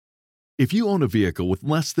If you own a vehicle with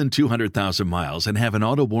less than 200,000 miles and have an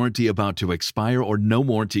auto warranty about to expire or no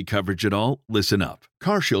warranty coverage at all, listen up.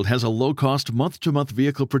 CarShield has a low-cost month-to-month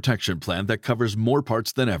vehicle protection plan that covers more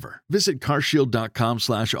parts than ever. Visit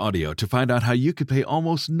carshield.com/audio to find out how you could pay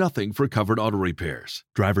almost nothing for covered auto repairs.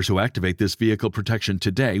 Drivers who activate this vehicle protection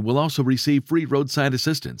today will also receive free roadside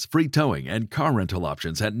assistance, free towing, and car rental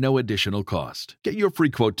options at no additional cost. Get your free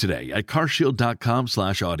quote today at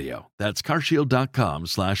carshield.com/audio. That's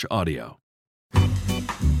carshield.com/audio.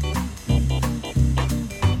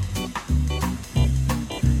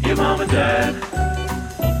 Your mom and dad.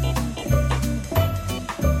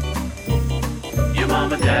 Your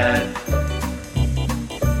mom and dad.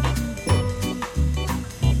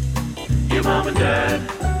 Your mom and dad.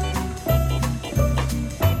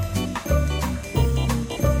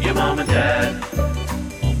 Your mom and dad.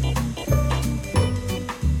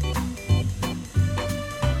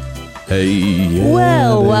 Hey, yeah,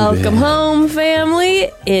 well, baby. welcome home,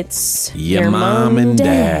 family. It's your mom and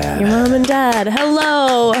dad. Your mom and dad.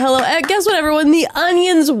 Hello. Guess what, everyone? The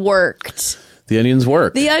onions worked. The onions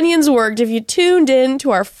work. The onions worked. If you tuned in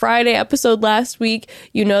to our Friday episode last week,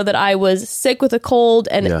 you know that I was sick with a cold,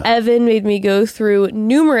 and Evan made me go through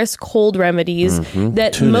numerous cold remedies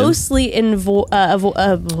that mostly involve.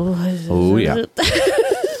 Oh, yeah.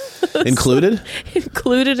 Included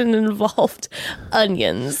and involved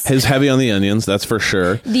onions. He's heavy on the onions, that's for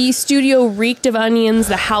sure. The studio reeked of onions.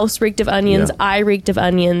 The house reeked of onions. Yeah. I reeked of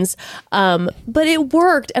onions. But it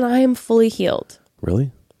worked, and I am fully healed.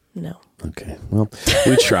 Really? No. Okay, well,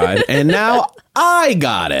 we tried, and now I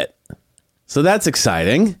got it. So that's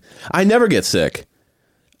exciting. I never get sick.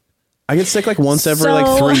 I get sick like once every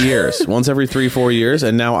 3 years. Once every 3-4 years,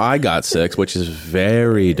 and now I got sick, which is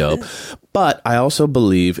very dope. But I also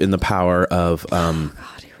believe in the power of... oh,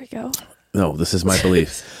 God, here we go. No, this is my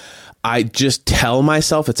belief. I just tell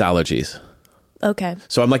myself it's allergies. Okay.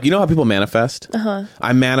 So I'm like, you know how people manifest? Uh-huh.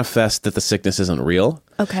 I manifest that the sickness isn't real.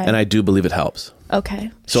 Okay. And I do believe it helps. Okay.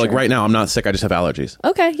 So like right now, I'm not sick. I just have allergies.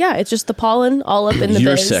 Okay. Yeah. It's just the pollen all up in the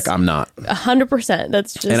You're biz. sick. I'm not. 100%.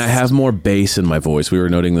 That's just... And I have more bass in my voice. We were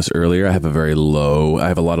noting this earlier. I have a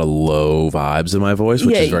lot of low vibes in my voice,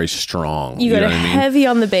 which is very strong. You got heavy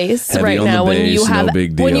on the bass right now when you have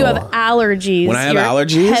allergies. When I have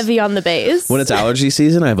allergies, heavy on the bass. When it's allergy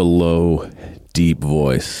season, I have a low, deep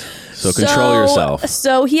voice. So control yourself.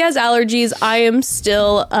 So he has allergies. I am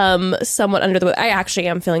still somewhat under the weather. I actually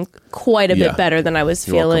am feeling quite a bit better than I was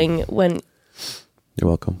feeling when... You're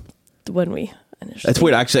welcome. When we initially... That's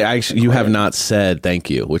weird. Actually, you have not said thank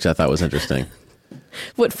you, which I thought was interesting.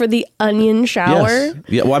 What, for the onion shower? Yes.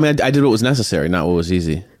 Yeah, well, I mean, I did what was necessary, not what was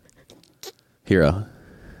easy. Hero.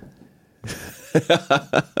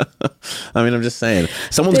 I mean, I'm just saying.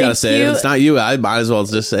 Someone's got to say it. If it's not you, I might as well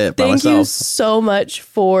just say it by myself. Thank you so much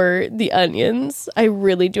for the onions. I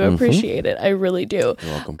really do appreciate it. I really do.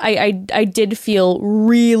 You're welcome. I did feel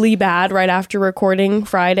really bad right after recording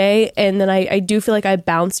Friday, and then I do feel like I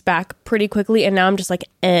bounced back pretty quickly, and now I'm just like,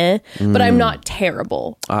 but I'm not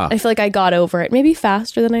terrible. I feel like I got over it, maybe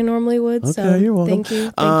faster than I normally would. Okay, so you're welcome. Thank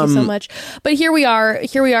you so much. But here we are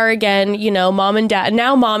again, you know, mom and dad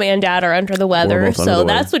are under the weather. So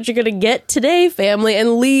that's what you're going to get today, family.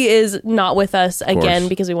 And Lee is not with us again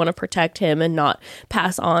because we want to protect him and not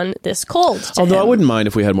pass on this cold to Although him. I wouldn't mind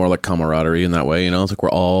if we had more like camaraderie in that way, you know, it's like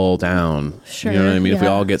we're all down. Sure. You know what I mean? If we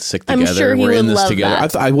all get sick together, I'm sure we're in this love together.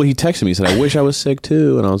 Well, he texted me, he said, I wish I was sick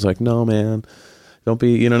too. And I was like, no, man. Don't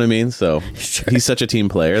be, you know what I mean? So he's such a team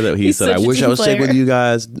player that he said, I wish I was sick with you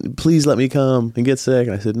guys. Please let me come and get sick.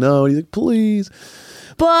 And I said, no. And he's like, please.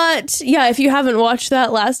 But yeah, if you haven't watched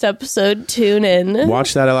that last episode, tune in.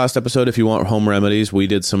 Watch that last episode if you want home remedies. We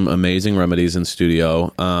did some amazing remedies in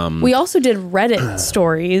studio. We also did Reddit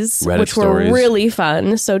stories, which were really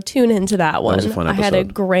fun. So tune into that one. That was a fun episode. I had a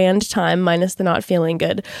grand time, minus the not feeling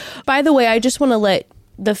good. By the way, I just want to let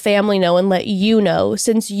the family know and let you know,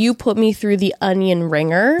 since you put me through the onion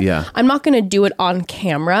ringer, I'm not going to do it on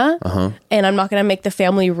camera, and I'm not going to make the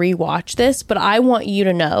family rewatch this, but I want you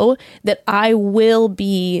to know that I will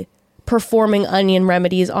be performing onion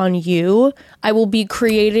remedies on you. I will be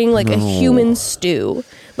creating like a human stew.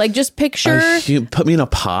 Like, just picture... You put me in a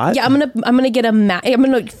pot? Yeah, I'm gonna get I'm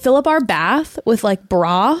gonna fill up our bath with like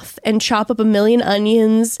broth and chop up a million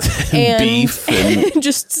onions and beef and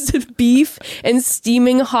just beef and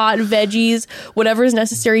steaming hot veggies, whatever is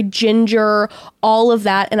necessary, ginger, all of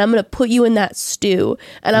that, and I'm gonna put you in that stew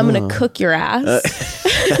and I'm gonna cook your ass.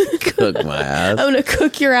 Cook my ass. I'm gonna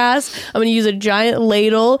cook your ass. I'm gonna use a giant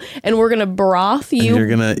ladle and we're gonna broth you. And you're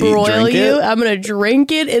gonna broil drink you. it? I'm gonna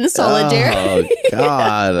drink it in solidarity. Oh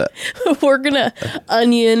God. We're gonna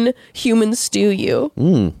onion human stew you.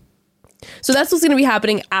 So that's what's going to be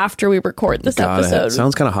happening after we record this episode. It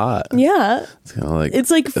sounds kind of hot. Yeah. It's kind of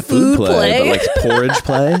like food play. But like porridge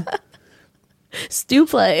play. Stew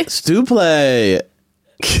play. Stew play.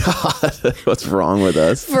 God, what's wrong with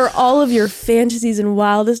us? For all of your fantasies and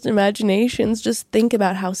wildest imaginations, just think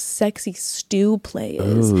about how sexy stew play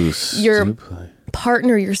is. Ooh, your stew play.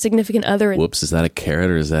 Partner, your significant other. Whoops, is that a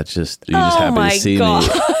carrot or is that just, are you just happy to see me?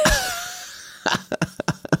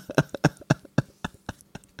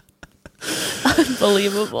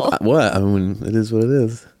 Unbelievable. What? I mean, it is what it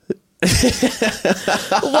is.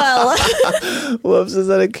 Well, whoops, is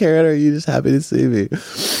that a carrot or are you just happy to see me?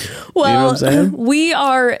 Well, you know what I'm saying? We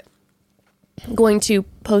are going to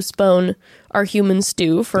postpone our human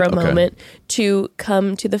stew for a moment to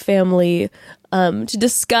come to the family to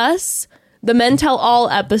discuss the Men Tell All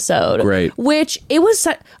episode. Right. Which it was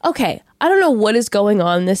okay. I don't know what is going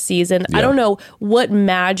on this season. Yeah. I don't know what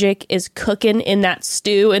magic is cooking in that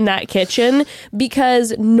stew in that kitchen,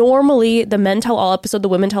 because normally the Men Tell All episode, the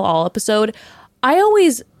Women Tell All episode, I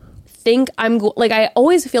always think I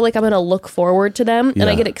always feel like I'm going to look forward to them and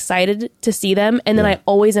I get excited to see them. And then I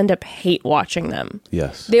always end up hate watching them.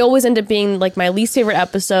 Yes. They always end up being like my least favorite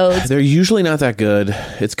episodes. They're usually not that good.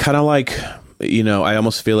 It's kind of like, I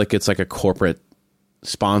almost feel like it's like a corporate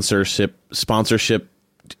sponsorship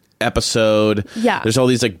episode. Yeah. There's all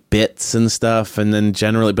these like bits and stuff. And then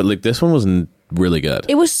generally, but like this one was really good.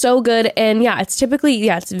 It was so good. And it's typically,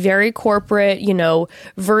 it's very corporate,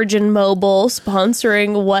 Virgin Mobile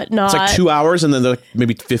sponsoring whatnot. It's like 2 hours and then like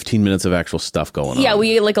maybe 15 minutes of actual stuff going on. Yeah,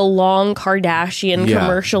 we get like a long Kardashian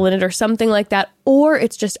commercial in it or something like that. Or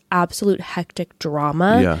it's just absolute hectic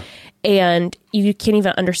drama. Yeah. And you can't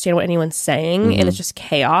even understand what anyone's saying. And it's just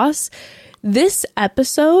chaos. This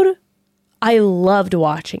episode, I loved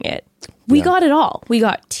watching it. We got it all. We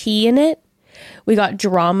got tea in it. We got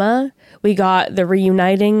drama. We got the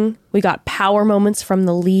reuniting. We got power moments from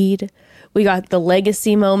the lead. We got the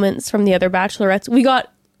legacy moments from the other Bachelorettes. We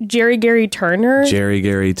got Gerry Turner.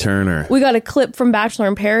 We got a clip from Bachelor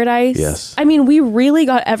in Paradise. Yes. I mean, we really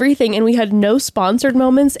got everything, and we had no sponsored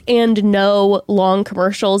moments and no long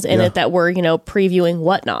commercials in it that were, previewing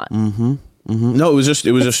whatnot. Mm-hmm. Mm-hmm. No, it was just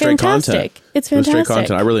straight content. It's fantastic. It was straight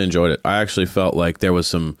content. I really enjoyed it. I actually felt like there was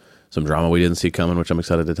some drama we didn't see coming, which I'm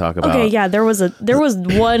excited to talk about. Okay, yeah, there was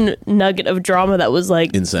one nugget of drama that was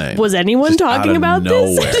like insane. Was anyone just talking about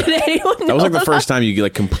nowhere. this? Did anyone know that was like the about first time you get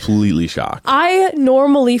like completely shocked. I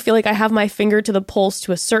normally feel like I have my finger to the pulse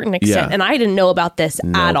to a certain extent, and I didn't know about this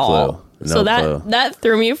at all. So that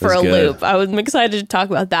threw me for a loop. I'm excited to talk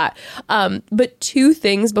about that. But two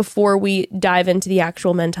things before we dive into the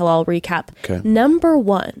actual Men Tell All recap. Okay. Number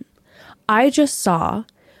one, I just saw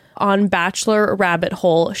on Bachelor Rabbit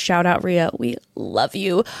Hole, shout out Rhea, we love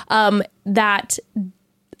you, that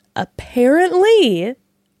apparently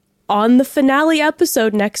on the finale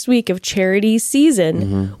episode next week of Charity's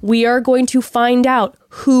season, we are going to find out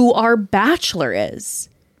who our Bachelor is.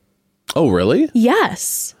 Oh, really?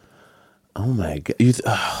 Yes. Oh my God.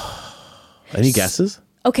 Any guesses?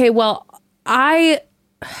 Okay, well, like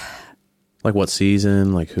what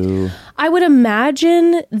season? Like who? I would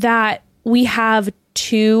imagine that we have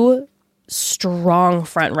two strong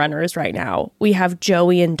front runners right now. We have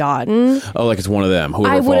Joey and Dotun. Oh, like it's one of them.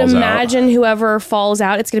 Whoever I would falls imagine out. whoever falls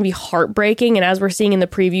out, it's going to be heartbreaking. And as we're seeing in the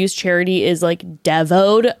previews, Charity is like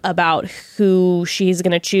devoed about who she's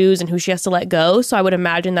going to choose and who she has to let go. So I would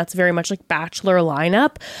imagine that's very much like Bachelor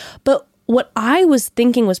lineup. But what I was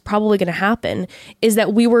thinking was probably going to happen is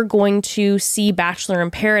that we were going to see Bachelor in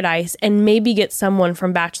Paradise and maybe get someone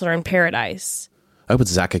from Bachelor in Paradise. I hope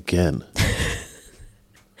it's Zach again.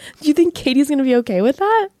 Do you think Katie's going to be okay with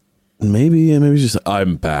that? Maybe just,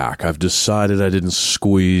 I'm back. I've decided I didn't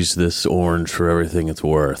squeeze this orange for everything it's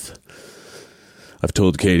worth. I've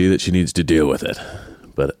told Katie that she needs to deal with it,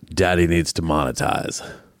 but Daddy needs to monetize.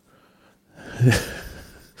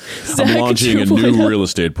 Zach, I'm launching a new real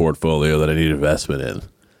estate portfolio that I need investment in.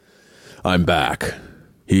 I'm back.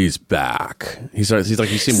 He's back. He's like,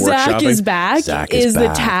 you see him Zach workshopping. is back. Zach is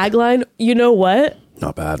back. The tagline. You know what?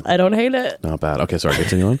 Not bad. I don't hate it. Not bad. Okay, sorry,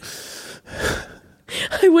 continue on.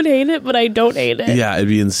 I would hate it, but I don't hate it. Yeah, it'd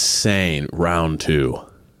be insane. Round 2.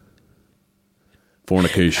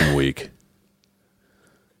 Fornication week.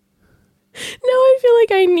 Now I feel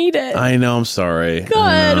like I need it. I know, I'm sorry.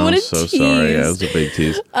 God, what a I'm so tease. sorry. Yeah, it was a big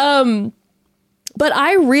tease. But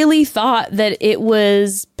I really thought that it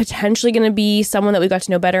was potentially going to be someone that we got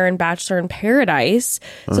to know better in Bachelor in Paradise.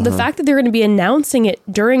 So the fact that they're going to be announcing it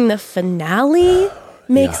during the finale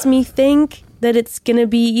makes me think that it's going to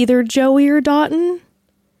be either Joey or Dotun.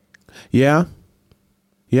 Yeah.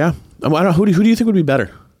 Yeah. I don't know. Who do you think would be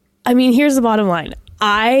better? I mean, here's the bottom line.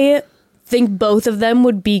 I think both of them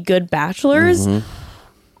would be good bachelors.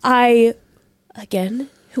 Again,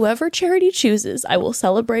 whoever Charity chooses, I will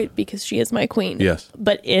celebrate because she is my queen. Yes.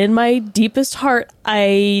 But in my deepest heart,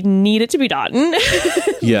 I need it to be Dotun.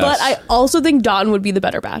 Yes. But I also think Dotun would be the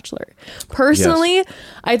better bachelor. Personally, yes.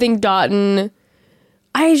 I think Dotun,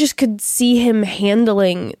 I just could see him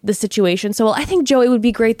handling the situation so well. I think Joey would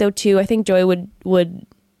be great though too. I think Joey would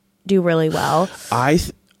do really well. I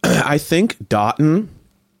think Dotun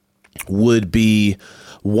would be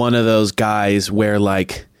one of those guys where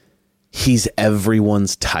like he's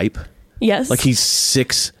everyone's type. Yes. Like he's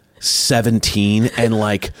 6'17" and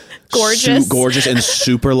like gorgeous and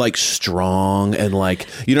super like strong and like,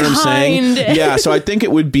 you know what kind. I'm saying? Yeah. So I think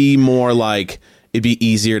it would be more like, it'd be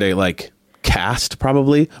easier to like cast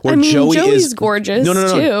probably. Where Joey's gorgeous no,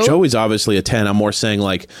 too. Joey's obviously a 10. I'm more saying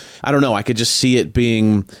like, I don't know. I could just see it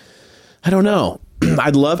being, I don't know.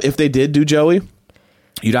 I'd love if they did do Joey.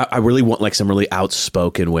 I really want like some really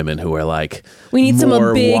outspoken women who are like, we need some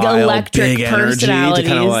big wild, electric big energy personalities to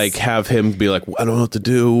kind of like have him be like, I don't know what to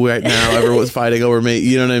do right now. Everyone's fighting over me.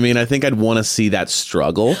 You know what I mean? I think I'd want to see that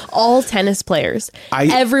struggle. All tennis players.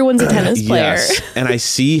 Everyone's a tennis player. Yes. And I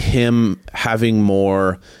see him having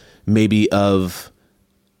more maybe of,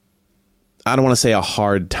 I don't want to say a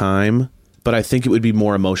hard time, but I think it would be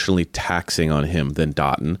more emotionally taxing on him than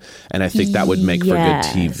Dotun. And I think that would make for good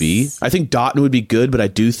TV. I think Dotun would be good, but I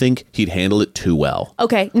do think he'd handle it too well.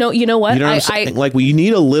 Okay. No, you know what? You know what I'm saying? Like, we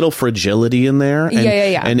need a little fragility in there. And,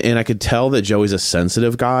 yeah. And I could tell that Joey's a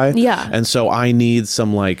sensitive guy. Yeah. And so I need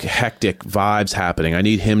some, like, hectic vibes happening. I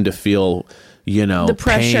need him to feel, you know, the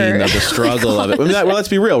pressure pain of the struggle of it. I mean, well, let's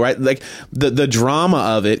be real, right? Like the drama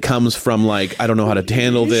of it comes from like, I don't know how to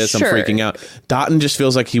handle this. Sure. I'm freaking out. Dotun just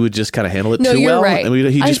feels like he would just kind of handle it too you're well. Right. And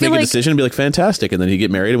he'd just make a like decision and be like, fantastic. And then he'd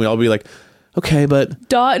get married and we'd all be like, okay, but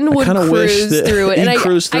Dotun would cruise through it. And I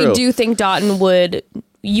do think Dotun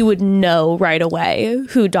you would know right away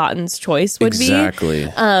who Dotun's choice would be. Exactly.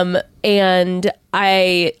 And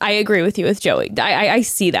I agree with you with Joey. I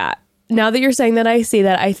see that. Now that you're saying that, I see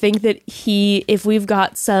that. I think that if we've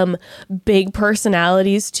got some big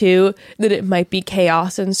personalities too, that it might be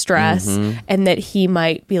chaos and stress, and that he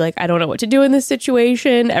might be like, I don't know what to do in this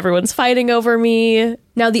situation. Everyone's fighting over me.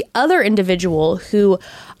 Now, the other individual who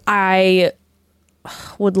I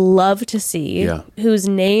would love to see, whose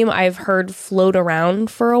name I've heard float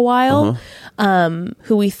around for a while,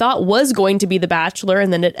 who we thought was going to be the Bachelor,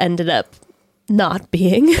 and then it ended up not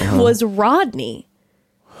being, was Rodney.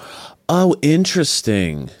 Oh,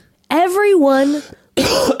 interesting. Everyone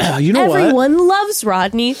loves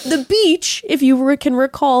Rodney. The beach, if you can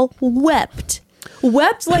recall, wept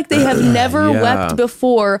like they have never wept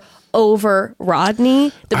before over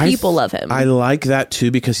Rodney. The people love him. I like that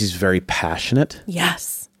too because he's very passionate.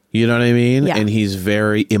 Yes. You know what I mean? Yeah. And he's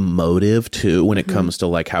very emotive too when it comes to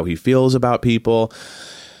like how he feels about people.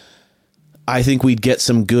 I think we'd get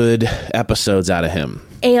some good episodes out of him.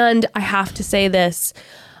 And I have to say this.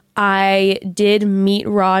 I did meet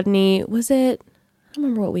Rodney. Was it? I don't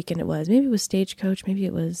remember what weekend it was. Maybe it was Stagecoach. Maybe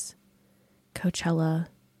it was Coachella.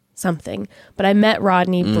 Something. But I met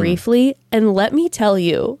Rodney briefly. And let me tell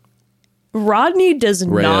you, Rodney does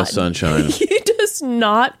Ray not. Of sunshine. He does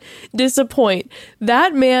not disappoint.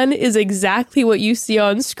 That man is exactly what you see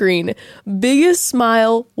on screen. Biggest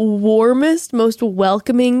smile, warmest, most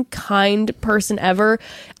welcoming, kind person ever.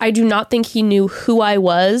 I do not think he knew who I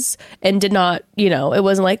was and did not, it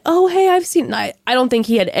wasn't like, oh, hey, I've seen. I don't think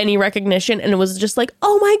he had any recognition. And it was just like,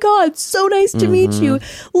 oh my God, so nice to meet you.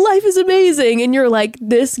 Life is amazing. And you're like,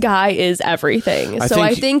 this guy is everything.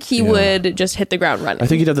 I think he would just hit the ground running. I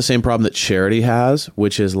think he'd have the same problem that Charity has,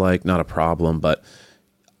 which is like not a problem, but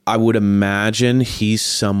I would imagine he's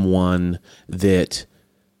someone that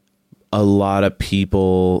a lot of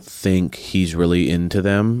people think he's really into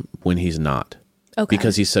them when he's not. Okay.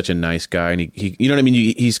 Because he's such a nice guy, and he you know what I mean?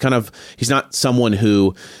 He's not someone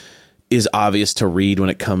who is obvious to read when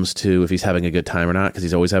it comes to if he's having a good time or not, because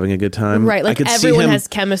he's always having a good time. Right, like everyone has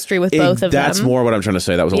chemistry with both of them. That's more what I'm trying to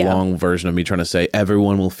say. That was a long version of me trying to say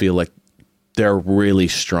everyone will feel like they're really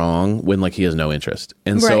strong when like he has no interest.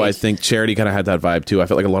 And so I think Charity kind of had that vibe too. I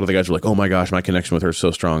felt like a lot of the guys were like, oh my gosh, my connection with her is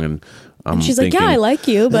so strong. And she's like, yeah, I like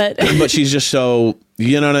you, but but she's just so,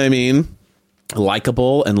 you know what I mean?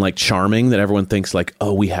 Likable and like charming that everyone thinks like,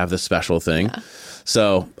 oh, we have this special thing. Yeah.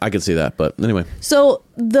 So I could see that, but anyway. So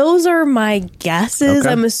those are my guesses. Okay.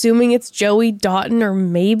 I'm assuming it's Joey, Dotun, or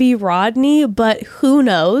maybe Rodney, but who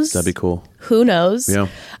knows? That'd be cool. Who knows? Yeah.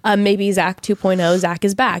 Maybe Zach 2.0. Zach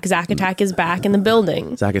is back. Zach Attack is back in the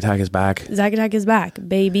building. Zach Attack is back. Zach Attack is back,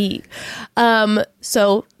 baby.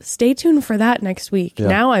 So stay tuned for that next week. Yeah.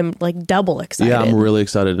 Now I'm like double excited. Yeah, I'm really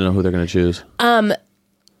excited to know who they're going to choose.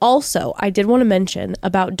 Also, I did want to mention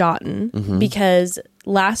about Dotun because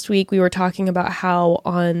last week we were talking about how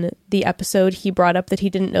on the episode he brought up that he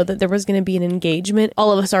didn't know that there was going to be an engagement.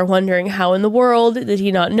 All of us are wondering how in the world did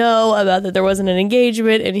he not know about that there wasn't an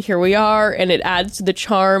engagement, and here we are, and it adds to the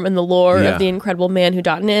charm and the lore of the incredible man who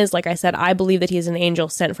Dotun is. Like I said, I believe that he is an angel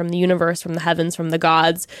sent from the universe, from the heavens, from the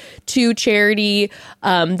gods to Charity.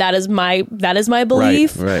 That is my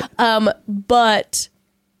belief. Right. But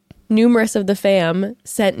numerous of the fam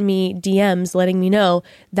sent me DMs letting me know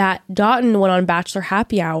that Dotun went on Bachelor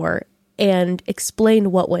Happy Hour and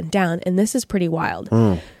explained what went down. And this is pretty wild.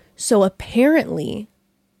 So apparently,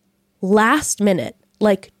 last minute,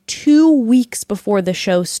 like 2 weeks before the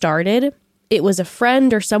show started, it was a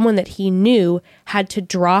friend or someone that he knew had to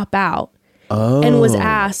drop out and was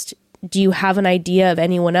asked, do you have an idea of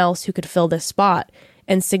anyone else who could fill this spot?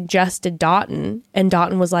 And suggested Dotun. And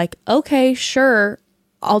Dotun was like, okay, sure,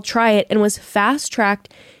 I'll try it, and was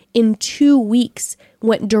fast-tracked in 2 weeks,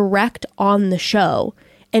 went direct on the show,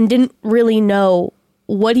 and didn't really know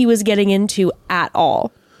what he was getting into at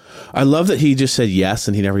all. I love that he just said yes,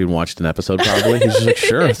 and he never even watched an episode, probably. He's just like,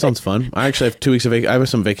 sure, that sounds fun. I actually have 2 weeks of I have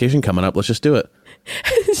some vacation coming up. Let's just do it.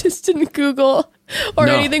 Just didn't Google or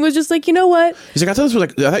anything. Was just like, you know what? He's like, I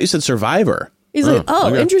thought you said Survivor. He's like,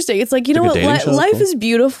 okay. Interesting. It's like, you know what? Life is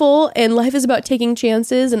beautiful, and life is about taking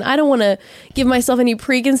chances, and I don't want to give myself any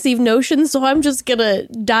preconceived notions, so I'm just going to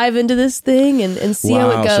dive into this thing and see how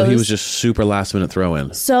it goes. So he was just super last minute throw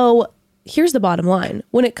in. So here's the bottom line.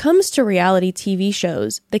 When it comes to reality TV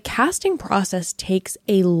shows, the casting process takes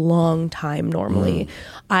a long time normally.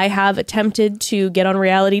 I have attempted to get on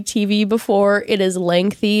reality TV before. It is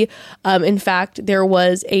lengthy. In fact, there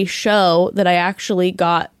was a show that I actually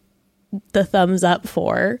got the thumbs up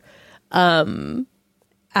for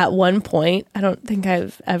at one point. I don't think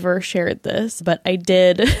I've ever shared this, but I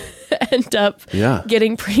did end up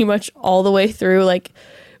getting pretty much all the way through. Like,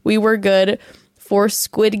 we were good for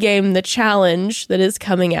Squid Game, the challenge that is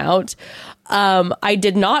coming out. I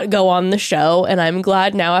did not go on the show, and I'm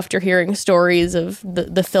glad now after hearing stories of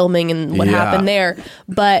the filming and what happened there.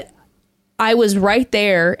 But I was right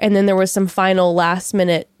there, and then there was some final last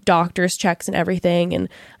minute doctor's checks and everything. And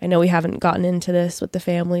I know we haven't gotten into this with the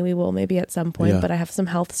family. We will maybe at some point, but I have some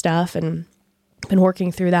health stuff and been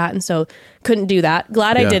working through that. And so couldn't do that.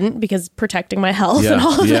 Glad I didn't, because protecting my health and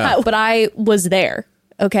all of that. But I was there.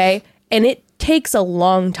 Okay. And it takes a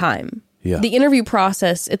long time. Yeah. The interview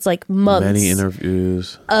process, it's like months. Many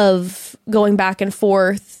interviews. Of going back and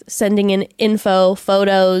forth, sending in info,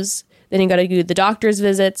 photos. Then you got to do the doctor's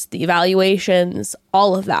visits, the evaluations,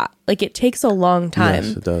 all of that. Like, it takes a long time.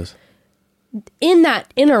 Yes, it does. In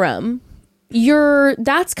that interim,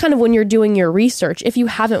 that's kind of when you're doing your research. If you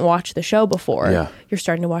haven't watched the show before, you're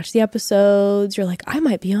starting to watch the episodes. You're like, I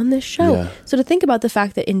might be on this show. Yeah. So to think about the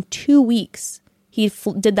fact that in 2 weeks he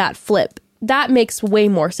did that flip, that makes way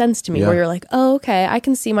more sense to me. Where you're like, oh, okay, I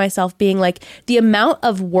can see myself being like, the amount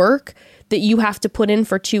of work that you have to put in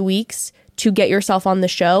for 2 weeks to get yourself on the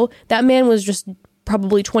show. That man was just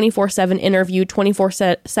probably 24/7 interviewed,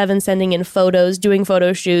 24/7 sending in photos, doing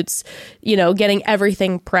photo shoots, getting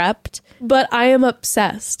everything prepped. But I am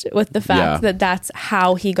obsessed with the fact that that's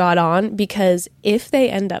how he got on, because if they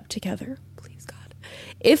end up together, please God,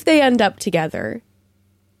 if they end up together,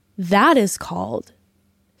 that is called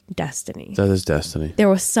destiny. That is destiny. There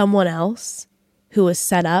was someone else who was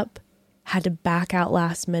set up, had to back out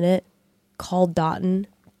last minute, called Dotun.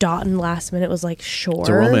 Dotun last minute was like, sure. It's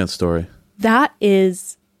a romance story. That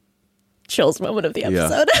is chills moment of the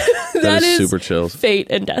episode. That is super chills. Fate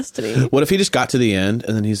and destiny. What if he just got to the end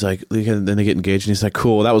and then he's like, then they get engaged and he's like,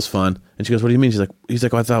 cool, that was fun. And she goes, what do you mean? He's like,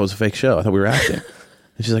 oh, I thought it was a fake show. I thought we were acting.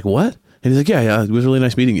 And she's like, what? And he's like, yeah, it was really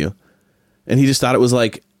nice meeting you. And he just thought it was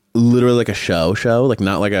like literally like a show, like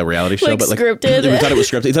not like a reality show, but like scripted. He thought it was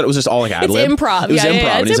scripted. He thought it was just all like ad lib. It's improv. It was improv.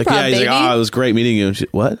 Yeah, and he's improv, like, oh, it was great meeting you. And she,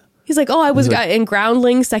 what? He's like, oh, I was in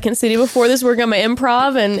Groundling, Second City before this, working on my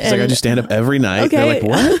improv. And it's like, I just stand up every night. Okay. They're like,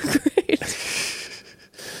 what? Great.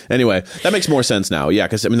 Anyway, that makes more sense now. Yeah,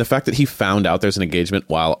 because I mean, the fact that he found out there's an engagement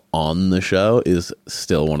while on the show is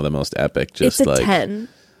still one of the most epic. Just it's a 10.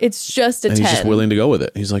 It's just a 10. He's just willing to go with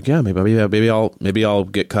it. He's like, yeah, maybe I'll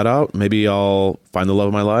get cut out. Maybe I'll find the love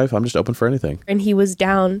of my life. I'm just open for anything. And he was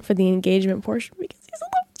down for the engagement portion because he's a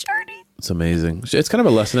love Charity. It's amazing. It's kind of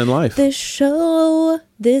a lesson in life. The show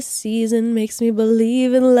This season makes me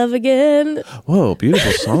believe in love again. Whoa,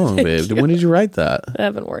 beautiful song, babe. When did you write that?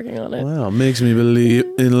 I've been working on it. Wow, makes me believe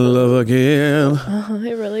in love again.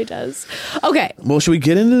 It really does. Okay. Well, should we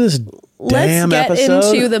get into this damn episode?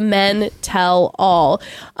 Let's get into the men tell all.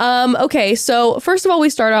 Okay, so first of all,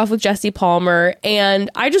 we start off with Jesse Palmer,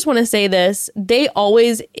 and I just want to say this. They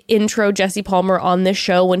always intro Jesse Palmer on this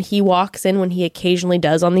show when he walks in, when he occasionally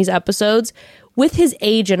does on these episodes, with his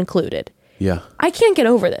age included. Yeah. I can't get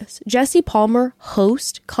over this. Jesse Palmer,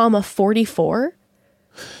 host, 44.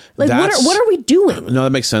 Like, what are we doing? No, that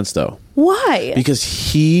makes sense, though. Why? Because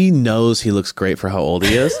he knows he looks great for how old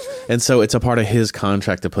he is. And so it's a part of his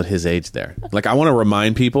contract to put his age there. Like, I want to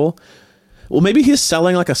remind people, well, maybe he's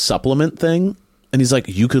selling like a supplement thing. And he's like,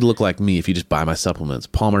 you could look like me if you just buy my supplements.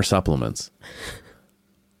 Palmer supplements.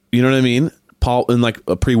 You know what I mean? In like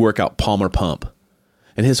a pre-workout Palmer pump.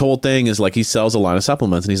 And his whole thing is like he sells a line of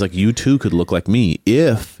supplements, and he's like, you too could look like me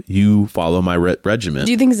if you follow my regimen.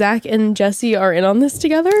 Do you think Zach and Jesse are in on this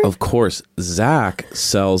together? Of course. Zach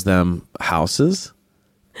sells them houses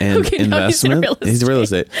and investment. He's real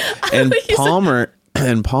estate. And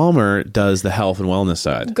Palmer does the health and wellness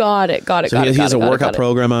side. Got it. So he has a workout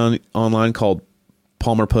program online called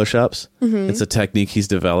Palmer Push-Ups. Mm-hmm. It's a technique he's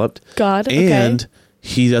developed. And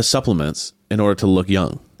he does supplements in order to look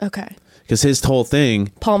young. Okay. Because his whole thing...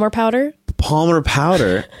 Palmer powder pump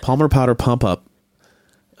up.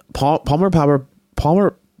 Palmer powder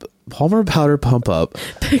pump up.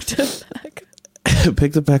 Picked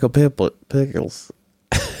a pack of pickles.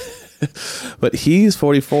 But he's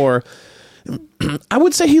 44. I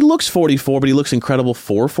would say he looks 44, but he looks incredible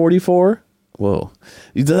for 44. Whoa.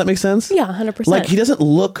 Does that make sense? Yeah, 100%. Like, he doesn't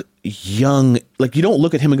look young. Like, you don't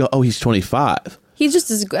look at him and go, oh, he's 25. He's just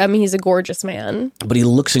he's a gorgeous man. But he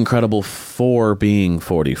looks incredible for being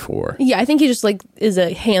 44. Yeah, I think he just like is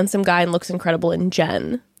a handsome guy and looks incredible in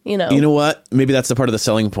Jen. You know what? Maybe that's the part of the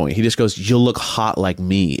selling point. He just goes, you'll look hot like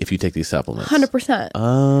me if you take these supplements. 100%.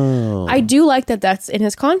 Oh. I do like that that's in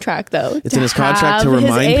his contract, though. It's in his contract to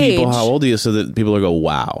remind people how old he is so that people will go,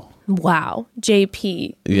 wow. Wow,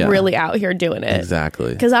 JP really out here doing it.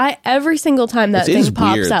 Exactly. Because every single time that thing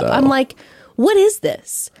pops up, I'm like, what is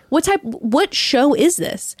this? What show is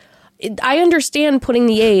this? I understand putting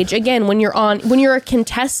the age again when you're a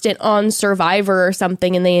contestant on Survivor or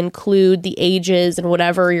something, and they include the ages and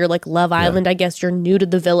whatever. You're like Love Island, I guess you're new to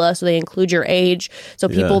the villa, so they include your age so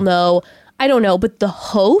people know. I don't know, but the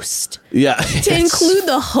host, to include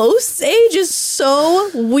the host's age is so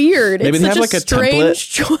weird. Maybe it's they such have like a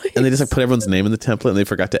strange template, choice. and they just like put everyone's name in the template, and they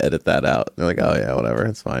forgot to edit that out. They're like, oh yeah, whatever,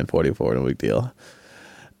 it's fine, 44, no big deal.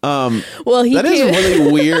 Well, that is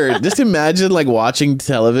really weird. Just imagine like watching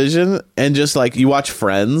television and just like you watch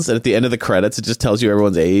Friends, and at the end of the credits, it just tells you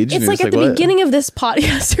everyone's age. It's like at the beginning of this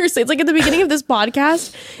podcast. Seriously, it's like at the beginning of this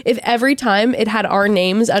podcast. If every time it had our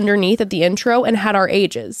names underneath at the intro and had our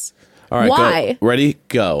ages. All right, why? Go. Ready?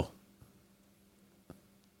 Go.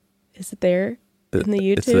 Is it there in the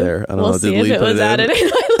YouTube? It's there. I don't know. We'll see if it was added.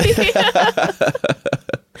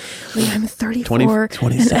 I'm 34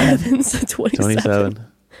 27. and Evan's 27.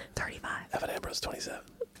 35. Evan Ambrose 27.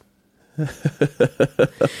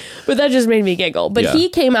 But that just made me giggle. But he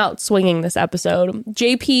came out swinging this episode.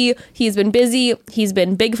 JP, he's been busy. He's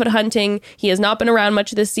been Bigfoot hunting. He has not been around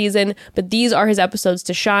much this season, but these are his episodes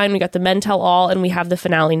to shine. We got the Men Tell All, and we have the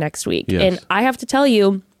finale next week. Yes. And I have to tell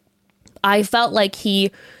you, I felt like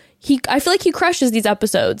I feel like he crushes these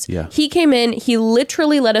episodes. Yeah. He came in, he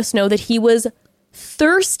literally let us know that he was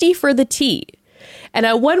thirsty for the tea. And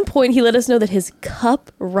at one point, he let us know that his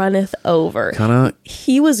cup runneth over.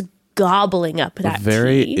 He was gobbling up that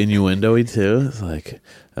very tea. innuendo-y too. It's like,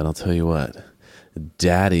 and I'll tell you what,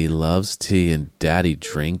 Daddy loves tea and Daddy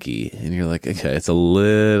drinky. And you're like, okay, it's a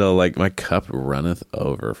little like my cup runneth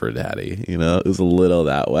over for Daddy. You know, it was a little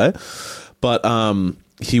that way. But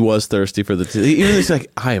he was thirsty for the tea. Even he's like,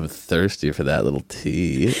 I am thirsty for that little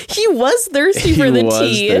tea. He was thirsty for the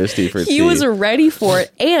tea. He was ready for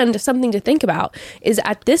it. And something to think about is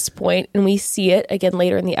at this point, and we see it again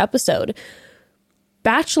later in the episode,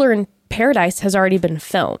 Bachelor in Paradise has already been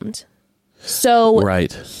filmed. So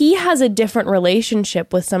he has a different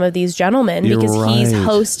relationship with some of these gentlemen because he's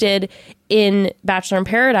hosted in Bachelor in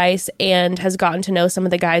Paradise and has gotten to know some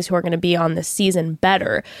of the guys who are going to be on this season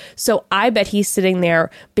better. So I bet he's sitting there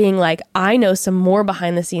being like, I know some more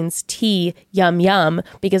behind the scenes tea, yum, yum,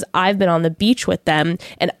 because I've been on the beach with them.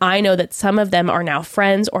 And I know that some of them are now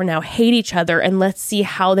friends or now hate each other. And let's see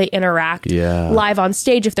how they interact live on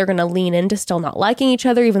stage. If they're going to lean into still not liking each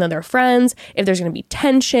other, even though they're friends, if there's going to be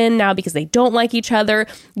tension now because they don't like each other.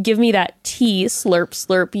 Give me that tea, slurp,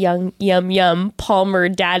 slurp, yum, yum, yum, Palmer,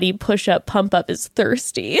 Daddy, push up, Pump Up is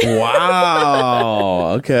thirsty.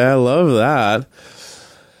 Wow. Okay, I love that.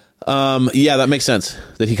 Yeah, that makes sense.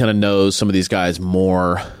 That he kind of knows some of these guys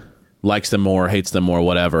more, likes them more, hates them more,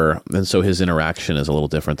 whatever. And so his interaction is a little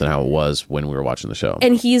different than how it was when we were watching the show.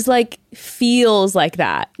 And he's like, feels like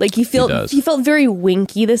that. Like he felt very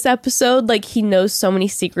winky this episode. Like he knows so many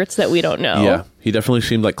secrets that we don't know. Yeah, he definitely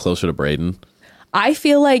seemed like closer to Brayden. I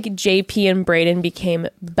feel like JP and Brayden became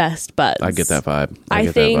best buds. I get that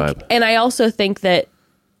vibe. And I also think that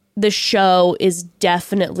the show is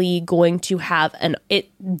definitely going to have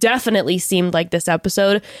it definitely seemed like this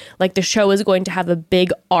episode, like the show is going to have a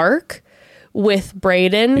big arc with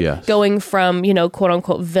Brayden going from, quote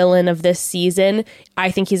unquote villain of this season.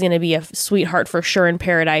 I think he's going to be a sweetheart for sure in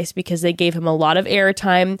Paradise because they gave him a lot of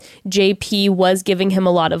airtime. JP was giving him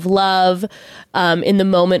a lot of love in the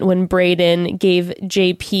moment when Brayden gave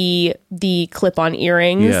JP the clip-on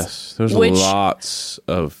earrings. Yes, there's lots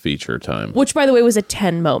of feature time. Which, by the way, was a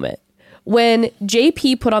 10 moment. When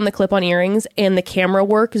JP put on the clip-on earrings and the camera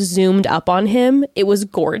work zoomed up on him, it was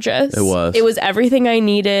gorgeous. It was. It was everything I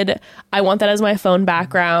needed. I want that as my phone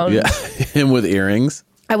background. Yeah, him with earrings.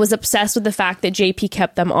 I was obsessed with the fact that JP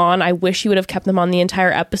kept them on. I wish he would have kept them on the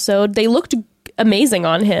entire episode. They looked amazing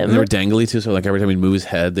on him. And they were dangly too, so like every time he'd move his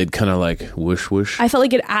head, they'd kind of like whoosh whoosh. I felt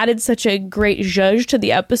like it added such a great zhuzh to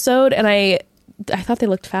the episode, and I thought they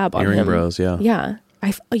looked fab on him. Earring bros, yeah. Yeah.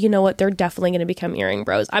 You know what? They're definitely going to become earring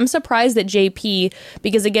bros. I'm surprised that JP,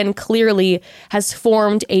 because again, clearly has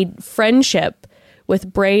formed a friendship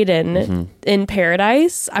with Brayden in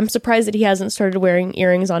Paradise. I'm surprised that he hasn't started wearing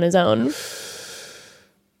earrings on his own.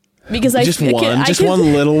 Because one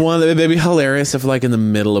little one. It'd be hilarious if, like, in the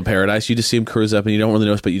middle of Paradise, you just see him cruise up and you don't really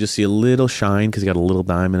notice, but you just see a little shine because he got a little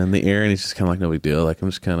diamond in the ear, and he's just kind of like, no big deal. Like, I'm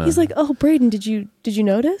just kind of. He's like, oh, Brayden, did you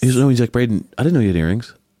notice? He's like, Brayden, I didn't know you had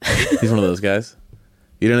earrings. He's one of those guys.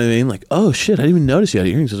 You know what I mean? Like, oh shit, I didn't even notice you had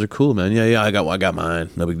earrings. Those are cool, man. Yeah, I got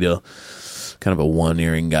mine. No big deal. Kind of a one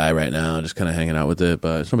earring guy right now, just kind of hanging out with it,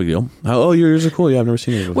 but it's no big deal. Oh, your ears are cool. Yeah, I've never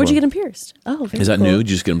seen it before. Where'd you get them pierced? Oh, very Is that cool. new?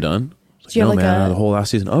 Did you just get them done? Do you have the whole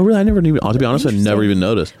last season. Oh, really? I never even. To be honest, I never even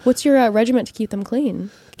noticed. What's your regiment to keep them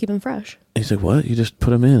clean? Keep them fresh? He's like, what? You just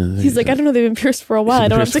put them in. He's like, I don't know. They've been pierced for a while. I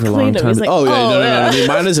don't have to clean them. He's like, no. I mean,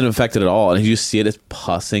 mine isn't infected at all. And you just see it as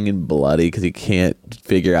pussing and bloody because he can't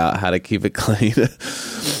figure out how to keep it clean.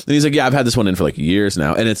 And he's like, yeah, I've had this one in for like years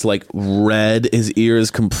now. And it's like red. His ear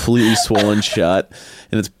is completely swollen shut.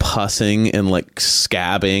 And it's pussing and like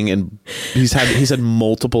scabbing. And he's had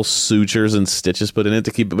multiple sutures and stitches put in it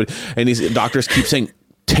to keep it. And doctors keep saying,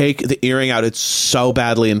 take the earring out, it's so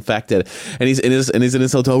badly infected. And he's in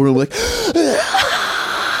his hotel room like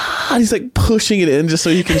and he's like pushing it in just so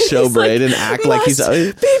he can show Brayden and act like he's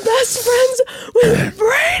be best friends with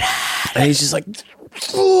Brayden. And he's just like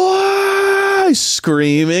he's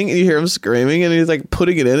screaming, and you hear him screaming, and he's like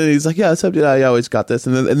putting it in, and he's like, yeah, what's up, dude? I always got this.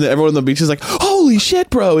 And then everyone on the beach is like, holy shit,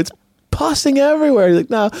 bro, it's pussing everywhere. He's like,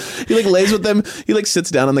 no. He like lays with them. He like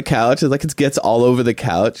sits down on the couch and like it gets all over the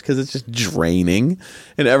couch because it's just draining.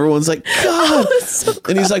 And everyone's like, God. So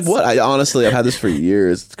and he's like, what? Honestly, I've had this for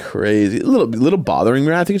years. It's crazy. A little bothering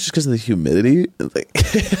me. I think it's just because of the humidity. It's like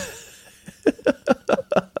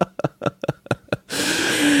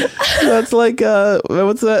that's like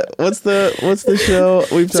what's the show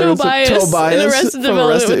we've started? Tobias in Arrested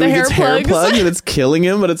Development with the hair plugs. And it's killing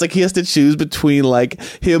him, but it's like he has to choose between like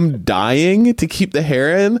him dying to keep the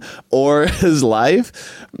hair in or his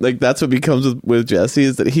life. Like that's what becomes with Jesse,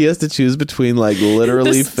 is that he has to choose between like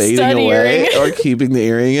literally fading away or keeping the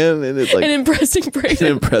earring in, and it's like and impressing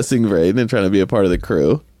Brayden and trying to be a part of the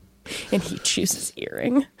crew. And he chooses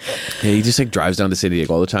earring. Yeah, he just like drives down to San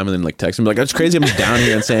Diego all the time and then like texts him like, that's crazy, I'm just down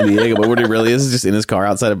here in San Diego. But what he really is just in his car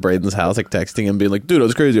outside of Brayden's house, like texting him being like, dude,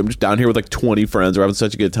 that's crazy, I'm just down here with like 20 friends, we're having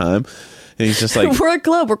such a good time. And he's just like, we're a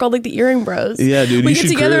club, we're called like the Earring Bros. Yeah, dude, we get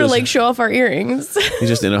together to like show off our earrings. He's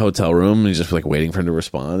just in a hotel room and he's just like waiting for him to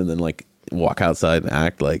respond, and then like walk outside and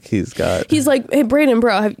act like he's like, hey Brayden,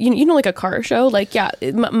 bro, you know like a car show? Like, yeah,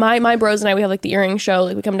 my bros and I, we have like the earring show.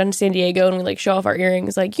 Like we come down to San Diego and we like show off our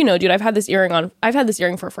earrings. Like, you know, dude, I've had this earring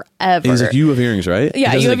for forever. He's like, you have earrings, right?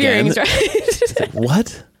 Yeah, you have earrings, right? Like,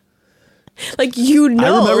 what? Like, you know,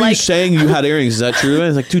 I remember like, you saying you had earrings. Is that true? And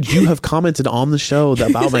it's like, dude, you have commented on the show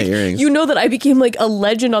about my earrings. You know that I became like a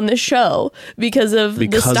legend on this show because of the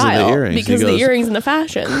style, of the earrings. Because of the earrings and the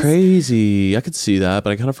fashions. Crazy. I could see that, but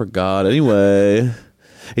I kind of forgot. Anyway,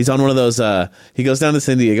 he's on one of those. He goes down to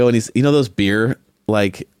San Diego, and he's, you know, those beer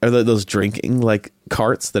like, or those drinking like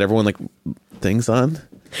carts that everyone like things on.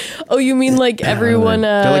 Oh, you mean like everyone?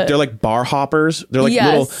 They're like bar hoppers. They're like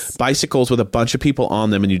little bicycles with a bunch of people on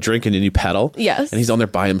them, and you drink and you pedal. Yes. And he's on there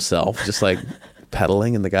by himself, just like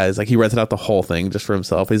pedaling, and the guy's like, he rented out the whole thing just for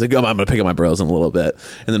himself. He's like, oh, I'm gonna pick up my bros in a little bit,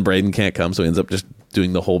 and then Brayden can't come, so he ends up just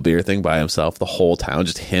doing the whole beer thing by himself, the whole town,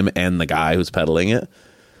 just him and the guy who's pedaling it.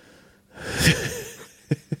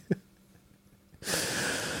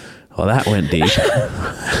 Well, that went deep.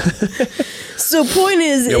 So point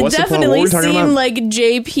is, it definitely seemed like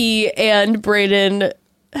JP and Brayden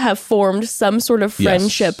have formed some sort of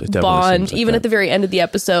friendship bond, even at the very end of the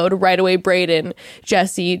episode. Right away, Brayden,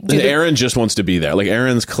 Jesse, Aaron just wants to be there. Like,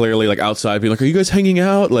 Aaron's clearly like outside being like, are you guys hanging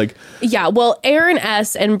out? Like, yeah, well, Aaron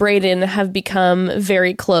S and Brayden have become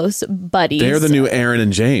very close buddies. They're the new Aaron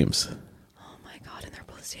and James. Oh my God, and they're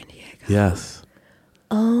both San Diego. Yes.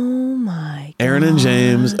 Oh my God. Aaron and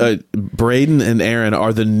James, Brayden and Aaron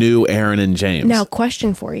are the new Aaron and James. Now,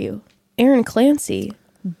 question for you. Aaron Clancy,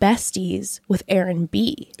 besties with Aaron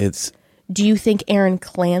B. Do you think Aaron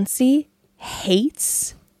Clancy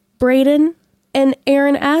hates Brayden and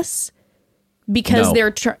Aaron S? Because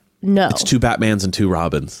they're no. It's two Batmans and two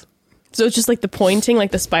Robins. So it's just like the pointing,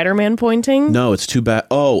 like the Spider-Man pointing? No, it's two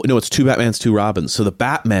it's two Batmans, two Robins. So the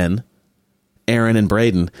Batmen, Aaron and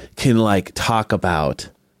Brayden, can like talk about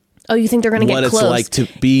you think they're going to get close? What it's like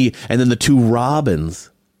to be, and then the two Robins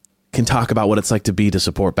can talk about what it's like to be to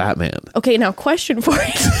support Batman. Okay, now question for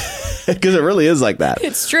you. Because it really is like that.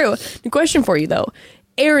 It's true. The question for you, though.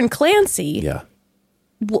 Aaron Clancy. Yeah.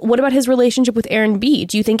 What about his relationship with Aaron B?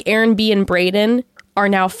 Do you think Aaron B and Brayden are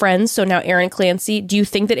now friends? So now Aaron Clancy. Do you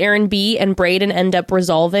think that Aaron B and Brayden end up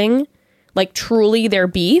resolving, like, truly their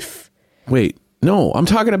beef? Wait, no. I'm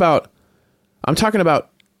talking about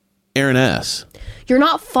Aaron S. You're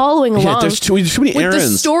not following along. Yeah, there's too many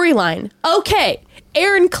Aarons. The storyline. Okay.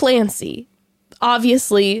 Aaron Clancy,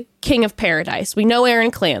 obviously King of Paradise. We know Aaron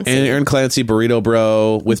Clancy. And Aaron Clancy, Burrito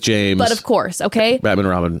Bro with James. But of course, okay? Batman and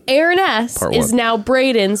Robin. Aaron S. is now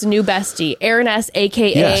Brayden's new bestie. Aaron S.,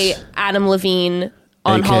 a.k.a. Adam Levine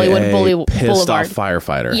on AKA Hollywood Boulevard. Pissed off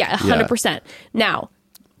firefighter. Yeah, 100%. Yeah. Now,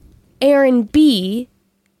 Aaron B.,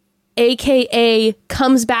 a.k.a.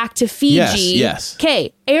 comes back to Fiji. Yes.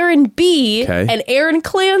 Okay, Aaron B. and Aaron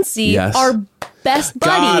Clancy are best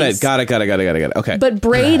buddies. Got it. Okay. But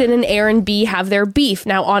Brayden and Aaron B have their beef.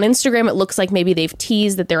 Now, on Instagram, it looks like maybe they've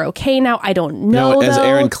teased that they're okay now. I don't know, as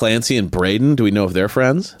Aaron Clancy and Brayden, do we know if they're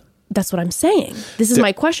friends? That's what I'm saying. This is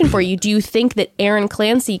my question for you. Do you think that Aaron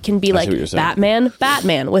Clancy can be like Batman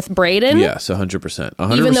with Brayden? Yes,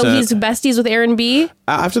 100%. Even though he's besties with Aaron B?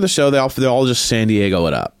 After the show, they all just San Diego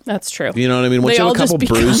it up. That's true. You know what I mean? Once you have a couple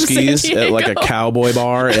brewskis at like a cowboy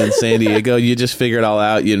bar in San Diego, you just figure it all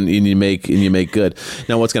out and you make good.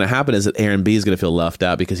 Now, what's going to happen is that Aaron B is going to feel left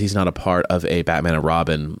out because he's not a part of a Batman and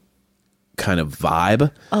Robin kind of vibe.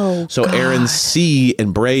 So God. Aaron C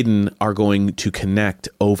and Brayden are going to connect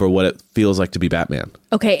over what it feels like to be Batman.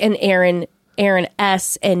 Okay, and Aaron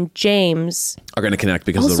S and James are going to connect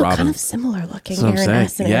because of the Robin. Kind of similar looking. Aaron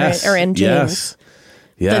S and Aaron James.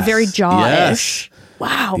 Yes. The very jaw-ish. Yes.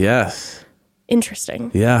 Wow. Yes. Interesting.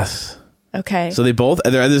 Yes. Okay. So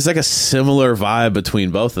there's like a similar vibe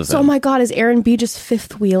between both of them. So, oh my God, is Aaron B just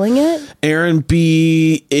fifth wheeling it? Aaron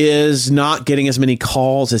B is not getting as many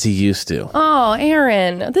calls as he used to. Oh,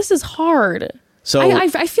 Aaron, this is hard. So I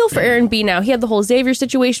feel for Aaron B now. He had the whole Xavier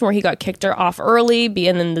situation where he got kicked off early,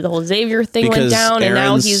 and then the whole Xavier thing went down, and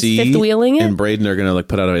now he's fifth wheeling it. And Brayden are gonna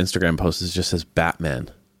put out an Instagram post that just says Batman.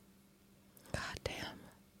 God damn.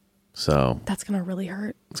 So that's gonna really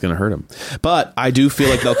hurt. It's gonna hurt him, but I do feel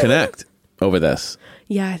like they'll connect over this.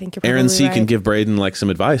 Yeah, I think you're probably Aaron C right. can give Brayden like some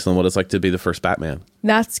advice on what it's like to be the first Batman.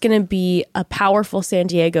 That's gonna be a powerful San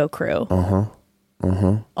Diego crew.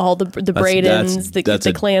 All the Braydens, the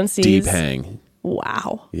Clancys. Deep hang.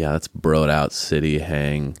 Wow. Yeah, that's broed out city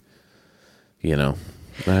hang. You know,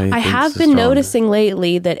 I have been noticing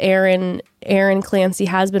lately that Aaron Clancy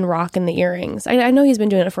has been rocking the earrings. I know he's been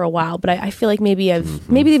doing it for a while, but I feel like maybe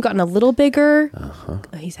they've gotten a little bigger.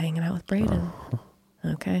 He's hanging out with Brayden.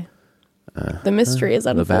 Okay. The mystery is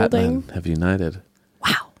unfolding. The Batman have united.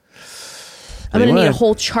 Wow. I'm going to need a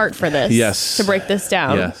whole chart for this. Yes. To break this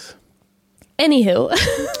down. Yes. Anywho,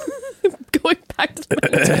 going back to the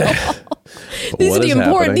mental hall. These are the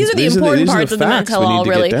important parts of the mental hall,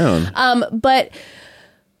 really. But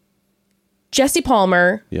Jesse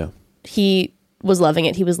Palmer, he was loving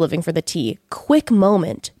it. He was living for the tea. Quick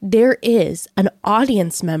moment. There is an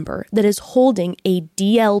audience member that is holding a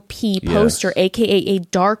DLP poster, aka a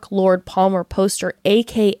Dark Lord Palmer poster,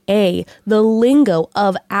 aka the lingo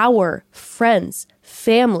of our friends,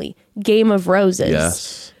 family, Game of Roses.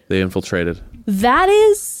 Yes, they infiltrated. That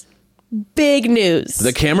is big news.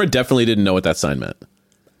 The camera definitely didn't know what that sign meant.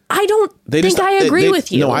 I agree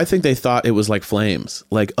with you. No, I think they thought it was like flames.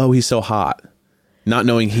 Like, oh, he's so hot. not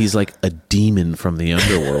knowing he's like a demon from the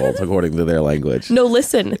underworld, according to their language. No,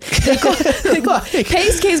 listen. Pace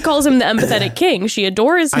calls him the empathetic king. She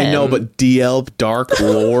adores him. I know, but DL Dark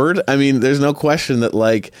Lord? I mean, there's no question that,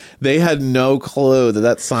 like, they had no clue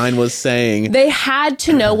that sign was saying. They had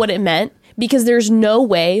to know what it meant, because there's no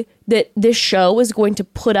way that this show is going to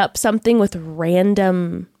put up something with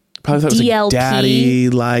random Probably thought it was DLP. like Daddy,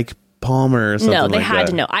 like, Palmer or something. No, they like had that.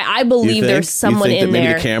 to know. I believe there's someone you think in that maybe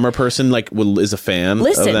there. the camera person is a fan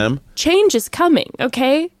of them. Change is coming,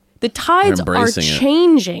 okay? The tides are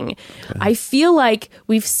changing. Okay. I feel like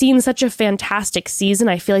we've seen such a fantastic season.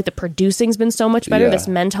 I feel like the producing's been so much better. This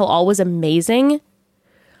Men Tell All was amazing.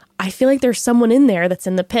 I feel like there's someone in there that's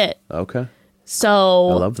in the pit. Okay.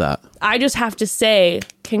 So I love that. I just have to say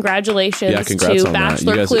congratulations congrats to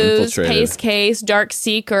Bachelor Clues, Pace Case, Dark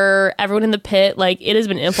Seeker, everyone in the pit. Like, it has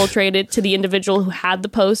been infiltrated to the individual who had the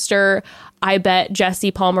poster. I bet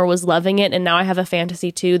Jesse Palmer was loving it, and now I have a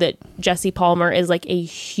fantasy too that Jesse Palmer is like a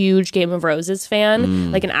huge Game of Roses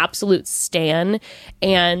fan, like an absolute stan,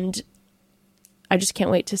 and I just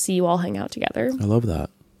can't wait to see you all hang out together. I love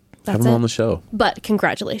that. That's Have him on the show. But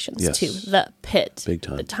congratulations to the pit. Big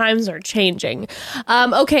time. The times are changing.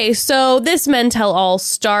 Okay, so this Men Tell All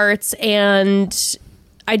starts, and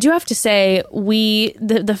I do have to say,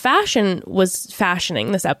 the fashion was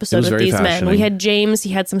fashioning this episode with these men. We had James,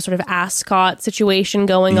 he had some sort of ascot situation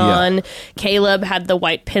going on. Caleb had the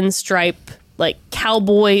white pinstripe, like,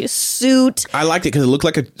 cowboy suit. I liked it because it looked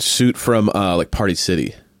like a suit from like Party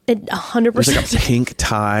City. 100%. It was like a pink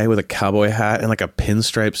tie with a cowboy hat and like a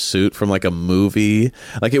pinstripe suit from like a movie.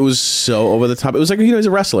 Like, it was so over the top. It was like, he's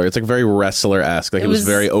a wrestler. It's like very wrestler-esque. Like, it was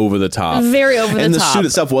very over the top. Very over the top. And the suit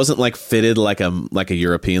itself wasn't like fitted like a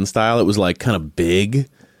European style. It was like kind of big.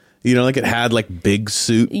 You know, like it had like big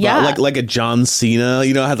suit, like a John Cena.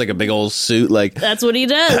 You know, it had like a big old suit. Like, that's what he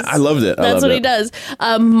does. I loved it. That's what he does.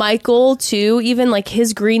 Michael too, even like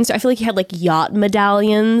his green. I feel like he had like yacht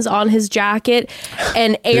medallions on his jacket.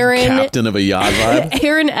 And Aaron, captain of a yacht vibe.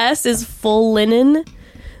 Aaron S is full linen.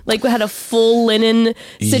 Like, we had a full linen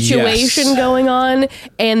situation going on.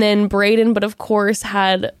 And then Brayden, but of course,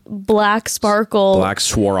 had black sparkle. Black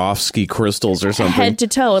Swarovski crystals or something. Head to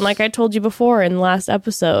toe. And like I told you before in the last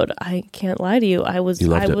episode, I can't lie to you. I was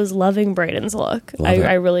loving Brayden's look.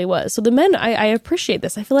 I really was. So the men, I appreciate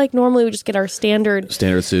this. I feel like normally we just get our standard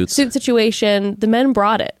suits. Suit situation. The men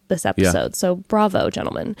brought it this episode. So bravo,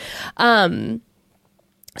 gentlemen.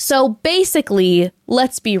 So basically,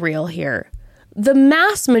 let's be real here. The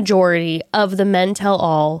mass majority of the Men Tell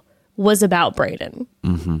All was about Brayden.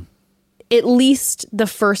 Mm-hmm. At least the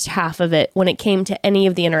first half of it, when it came to any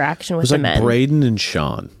of the interaction with the men. It was like Brayden and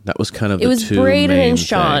Sean. That was kind of the two main thing. It was Brayden and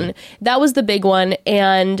Sean. That was the big one.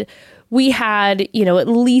 And we had, at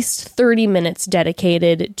least 30 minutes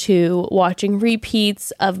dedicated to watching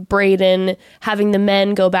repeats of Brayden, having the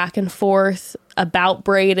men go back and forth about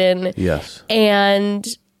Brayden. Yes. And,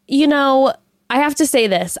 I have to say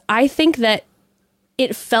this. I think that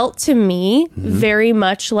it felt to me very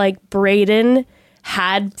much like Brayden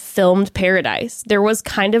had filmed Paradise. There was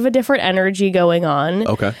kind of a different energy going on.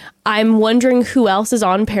 Okay. I'm wondering who else is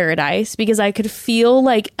on Paradise, because I could feel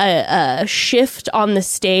like a shift on the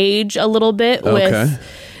stage a little bit with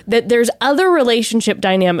that there's other relationship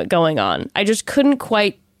dynamic going on. I just couldn't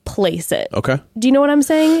quite place it. Okay. Do you know what I'm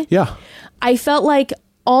saying? Yeah. I felt like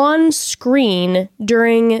on screen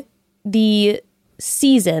during the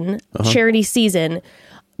season, charity season,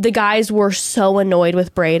 the guys were so annoyed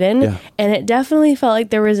with Brayden, and it definitely felt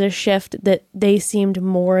like there was a shift that they seemed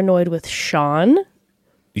more annoyed with Sean.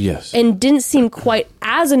 Yes. And didn't seem quite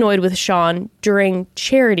as annoyed with Sean during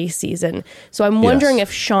charity season. So I'm wondering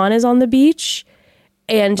if Sean is on the beach.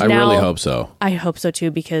 And I really hope so. I hope so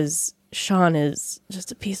too, because Sean is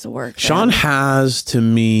just a piece of work. Sean has, to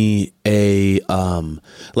me, to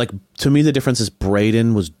me the difference is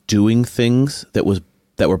Brayden was doing things that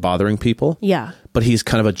were bothering people. Yeah. But he's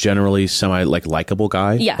kind of a generally likable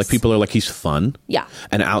guy. Yes. Like, people are like, he's fun. Yeah.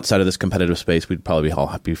 And outside of this competitive space, we'd probably be all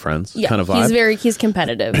happy friends. Yeah. Kind of vibe. He's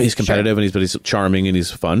competitive. He's competitive, and he's charming and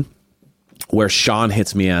he's fun. Where Sean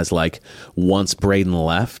hits me as like, once Brayden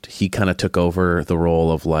left, he kind of took over the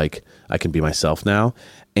role of like, I can be myself now.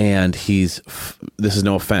 And this is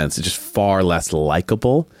no offense, it's just far less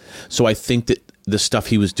likable. So I think that the stuff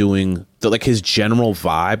he was doing, like his general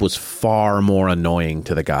vibe was far more annoying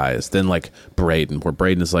to the guys than like Brayden, where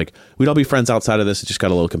Brayden is like, we'd all be friends outside of this. It just got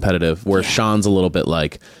a little competitive. Where Sean's a little bit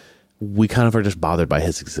like, we kind of are just bothered by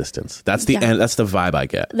his existence. That's the end. That's the vibe I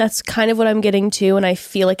get. That's kind of what I'm getting to. And I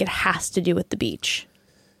feel like it has to do with the beach.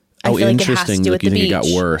 I feel like it has to interesting. do Like, with the you think beach.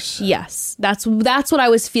 it got worse? Yes. That's what I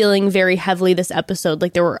was feeling very heavily this episode.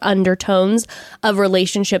 Like there were undertones of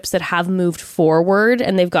relationships that have moved forward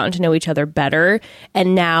and they've gotten to know each other better.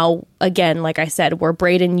 And now, again, like I said, where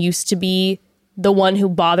Brayden used to be the one who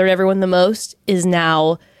bothered everyone the most is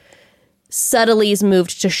now subtly's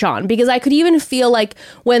moved to Sean. Because I could even feel like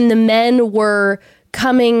when the men were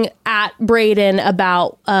coming at Brayden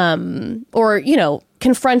about, or, you know,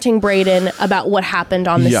 confronting Brayden about what happened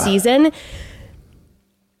on the season,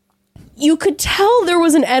 you could tell there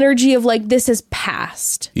was an energy of like, this is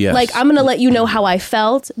past. Yes. Like, I'm going to let you know how I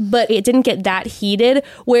felt, but it didn't get that heated.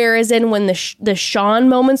 Whereas in when the Sean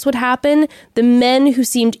moments would happen, the men who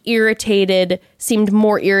seemed irritated seemed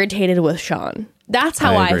more irritated with Sean. That's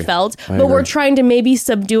how I felt. But we're trying to maybe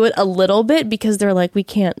subdue it a little bit because they're like, we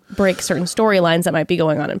can't break certain storylines that might be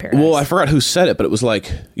going on in Paradise. Well, I forgot who said it, but it was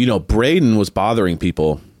like, you know, Brayden was bothering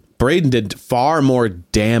people. Brayden did far more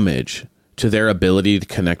damage to their ability to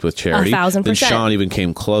connect with Charity 1,000%. than Sean even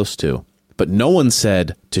came close to. But no one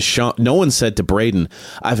said to Brayden,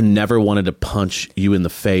 I've never wanted to punch you in the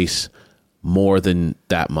face more than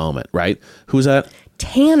that moment, right? Who was that?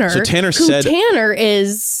 Tanner. So Tanner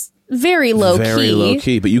is very low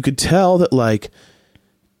key. But you could tell that, like,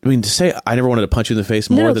 I mean, to say I never wanted to punch you in the face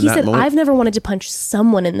more than he that said, moment. I've never wanted to punch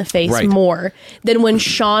someone in the face more than when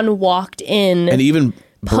Sean walked in and even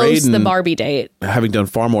post Brayden, the Barbie date, having done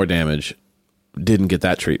far more damage, didn't get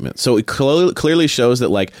that treatment. So it clearly shows that,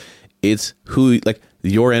 like, it's who, like,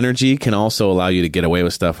 your energy can also allow you to get away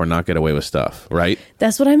with stuff or not get away with stuff, right?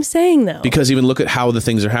 That's what I'm saying, though. Because even look at how the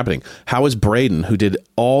things are happening. How is Brayden, who did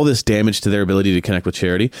all this damage to their ability to connect with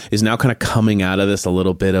Charity, is now kind of coming out of this a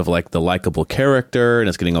little bit of like the likable character and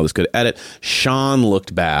it's getting all this good edit. Sean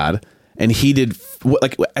looked bad and he did,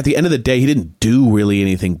 like, at the end of the day, he didn't do really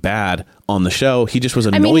anything bad on the show. He just was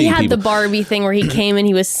annoying people. I mean, he had the Barbie thing where he came and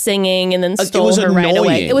he was singing and then stole her right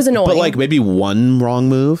away. It was annoying. But like maybe one wrong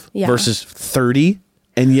move versus 30.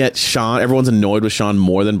 And yet everyone's annoyed with Sean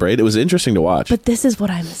more than Brayden. It was interesting to watch. But this is what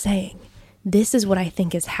I'm saying. This is what I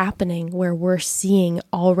think is happening, where we're seeing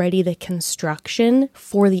already the construction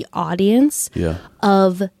for the audience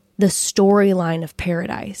of the storyline of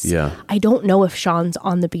Paradise. Yeah. I don't know if Sean's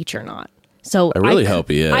on the beach or not. So I really hope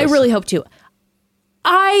he is. I really hope too.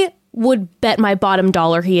 I would bet my bottom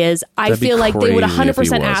dollar he is. I feel like they would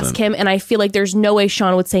 100% ask him, and I feel like there's no way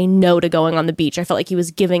Sean would say no to going on the beach. I felt like he was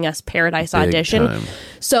giving us Paradise audition. Time.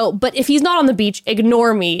 So, but if he's not on the beach,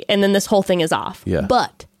 ignore me, and then this whole thing is off. Yeah.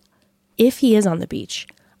 But if he is on the beach,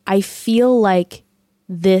 I feel like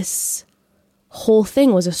this whole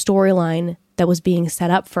thing was a storyline that was being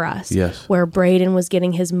set up for us. Yes. Where Brayden was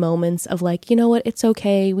getting his moments of like, you know what, it's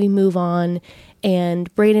okay, we move on.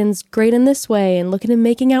 And Brayden's great in this way, and look at him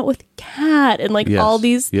making out with Kat, and like all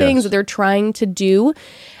these things that they're trying to do.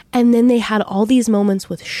 And then they had all these moments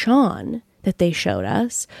with Sean that they showed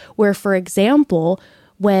us, where, for example,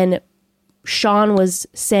 when Sean was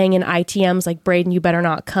saying in ITMs like, Brayden, you better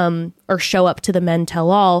not come or show up to the Men Tell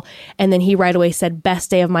All. And then he right away said, best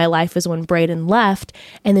day of my life is when Brayden left.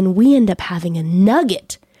 And then we end up having a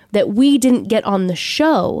nugget that we didn't get on the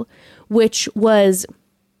show, which was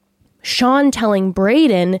Sean telling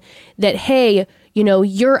Brayden that, hey, you know,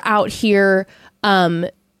 you're out here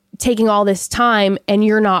taking all this time and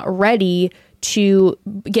you're not ready to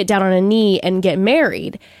get down on a knee and get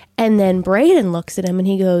married. And then Brayden looks at him and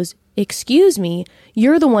he goes, excuse me,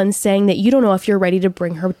 you're the one saying that you don't know if you're ready to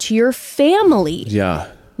bring her to your family. Yeah.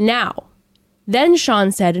 Now, then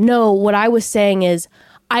Sean said, no, what I was saying is,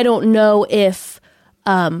 I don't know if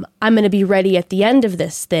I'm going to be ready at the end of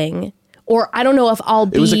this thing. Or I don't know if I'll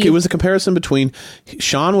be... It was a comparison between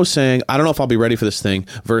Sean was saying, I don't know if I'll be ready for this thing,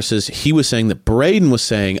 versus he was saying that Brayden was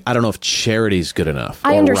saying, I don't know if Charity's good enough.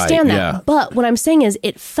 I understand that. Yeah. But what I'm saying is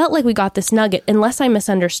it felt like we got this nugget, unless I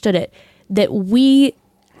misunderstood it, that we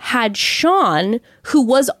had Sean, who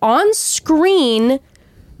was on screen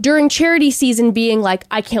during Charity season, being like,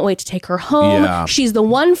 I can't wait to take her home. Yeah. She's the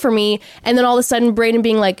one for me. And then all of a sudden Brayden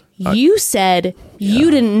being like, you said you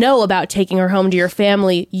didn't know about taking her home to your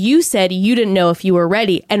family. You said you didn't know if you were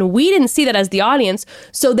ready. And we didn't see that as the audience.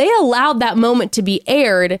 So they allowed that moment to be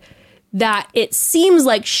aired, that it seems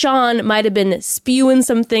like Sean might have been spewing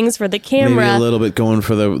some things for the camera. Maybe a little bit going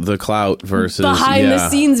for the clout versus... behind the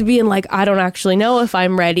scenes being like, I don't actually know if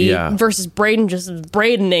I'm ready. Yeah. Versus Brayden just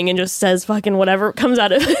Braydening and just says fucking whatever comes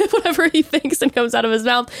out of whatever he thinks and comes out of his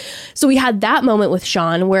mouth. So we had that moment with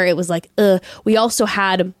Sean where it was like, we also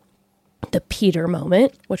had the Peter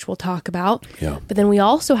moment, which we'll talk about. Yeah. But then we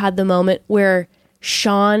also had the moment where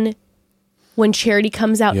Sean, when Charity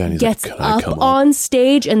comes out, gets up on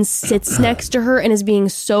stage and sits next to her and is being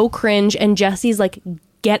so cringe, and Jesse's like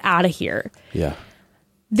get out of here. Yeah.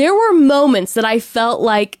 There were moments that I felt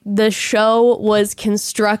like the show was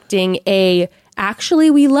constructing actually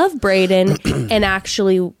we love Brayden and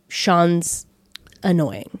actually Sean's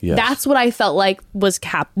annoying. Yes. That's what I felt like was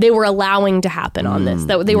they were allowing to happen on this.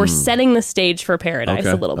 That they were setting the stage for Paradise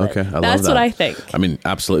a little bit. Okay. That's what I think. I mean,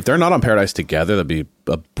 absolutely. If they're not on Paradise together, that'd be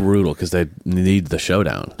brutal because they need the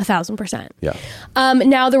showdown. 1,000%. Yeah.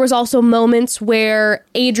 Now there was also moments where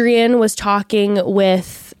Adrian was talking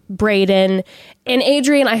with Brayden, and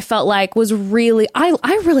Adrian I felt like was really I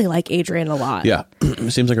really like Adrian a lot. Yeah.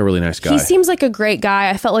 Seems like a really nice guy. He seems like a great guy.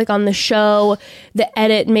 I felt like on the show the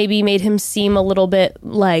edit maybe made him seem a little bit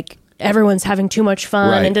like everyone's having too much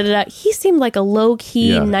fun and da-da-da. He seemed like a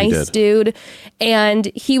low-key nice dude,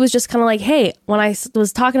 and he was just kind of like, hey, when I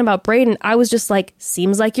was talking about Brayden, I was just like,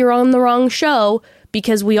 seems like you're on the wrong show,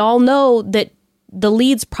 because we all know that the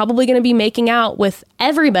lead's probably going to be making out with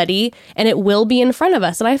everybody and it will be in front of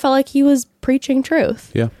us. And I felt like he was preaching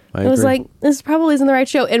truth. Yeah, I agree. It was like, this probably isn't the right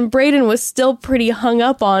show. And Brayden was still pretty hung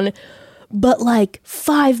up on, but like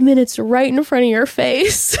 5 minutes right in front of your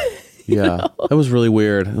face. Yeah, that was really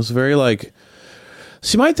weird. It was very like,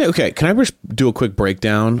 see, my thing, okay, can I just do a quick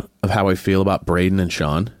breakdown of how I feel about Brayden and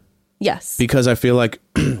Sean? Yes. Because I feel like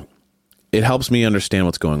it helps me understand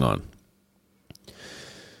what's going on.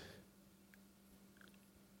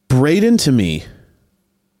 Brayden, to me,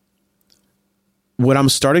 what I'm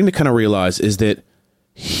starting to kind of realize is that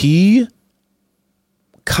he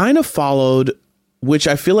kind of followed, which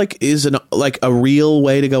I feel like is a real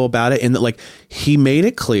way to go about it, in that like he made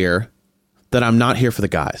it clear that I'm not here for the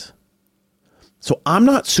guys. So I'm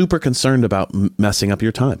not super concerned about messing up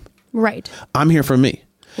your time. Right. I'm here for me.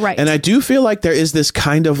 Right. And I do feel like there is this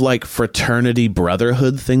kind of like fraternity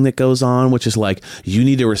brotherhood thing that goes on, which is like, you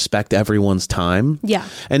need to respect everyone's time. Yeah.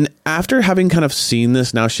 And after having kind of seen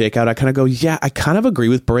this now shake out, I kind of go, yeah, I kind of agree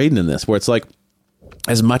with Brayden in this, where it's like,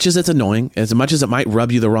 as much as it's annoying, as much as it might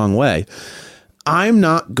rub you the wrong way, I'm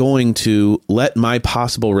not going to let my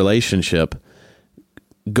possible relationship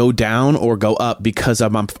go down or go up because I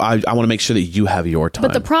want to make sure that you have your time.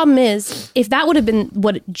 But the problem is, if that would have been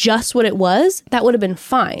what it was, that would have been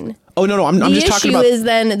fine. Oh, no, I'm just talking about... The issue is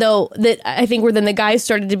then, though, that I think where then the guys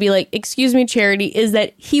started to be like, excuse me, Charity, is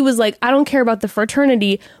that he was like, I don't care about the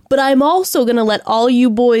fraternity, but I'm also going to let all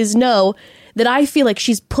you boys know that I feel like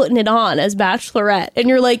she's putting it on as Bachelorette. And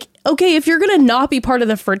you're like, okay, if you're going to not be part of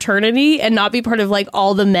the fraternity and not be part of like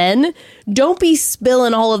all the men, don't be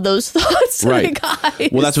spilling all of those thoughts to the guys.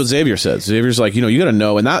 Well, that's what Xavier said. Xavier's like, you got to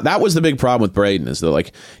know. And that was the big problem with Brayden, is that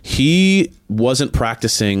like he wasn't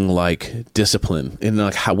practicing like discipline in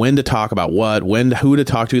like when to talk about what, who to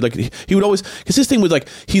talk to. Like he would always, because his thing was like,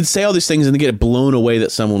 he'd say all these things and then get blown away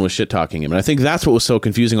that someone was shit talking him. And I think that's what was so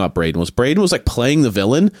confusing about Brayden was like playing the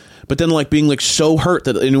villain, but then like being like so hurt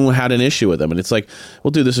that anyone had an issue with him. And it's like,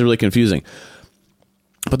 well, dude, this is really confusing.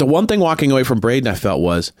 But the one thing walking away from Brayden I felt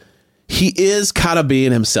was, he is kind of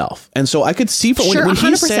being himself. And so I could see from when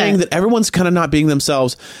he's saying that everyone's kind of not being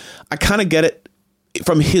themselves, I kind of get it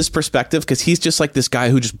from his perspective, because he's just like this guy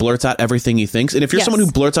who just blurts out everything he thinks. And if you're someone who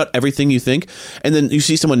blurts out everything you think, and then you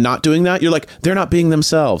see someone not doing that, you're like, they're not being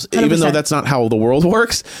themselves, 100%. Even though that's not how the world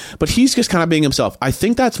works. But he's just kind of being himself. I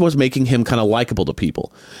think that's what's making him kind of likable to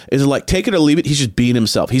people, is like, take it or leave it, he's just being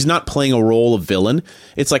himself. He's not playing a role of villain.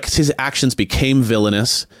 It's like his actions became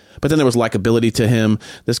villainous, but then there was likability to him.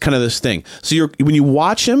 There's kind of this thing. So when you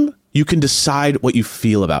watch him, you can decide what you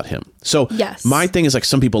feel about him. So my thing is like,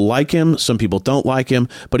 some people like him, some people don't like him,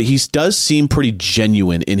 but he does seem pretty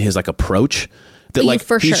genuine in his like approach, that like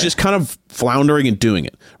he's just kind of floundering and doing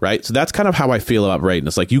it. Right. So that's kind of how I feel about Brayden.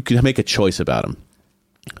 It's like, you can make a choice about him.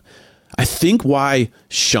 I think why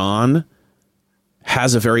Sean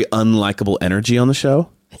has a very unlikable energy on the show,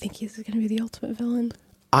 I think he's going to be the ultimate villain.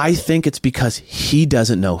 I think it's because he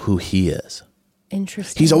doesn't know who he is.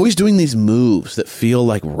 Interesting. He's always doing these moves that feel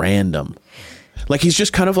like random. Like he's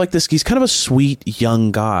just kind of like this. He's kind of a sweet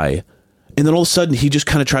young guy. And then all of a sudden he just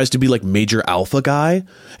kind of tries to be like major alpha guy. And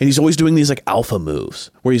he's always doing these like alpha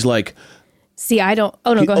moves where he's like, see, I don't.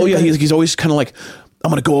 Oh, no, go ahead. Oh, yeah. He's always kind of like,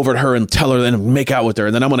 I'm going to go over to her and tell her, then make out with her.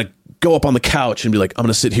 And then I'm going to go up on the couch and be like, I'm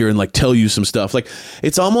going to sit here and like tell you some stuff. Like,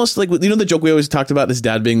 it's almost like, the joke we always talked about, his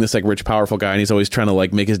dad being this like rich, powerful guy. And he's always trying to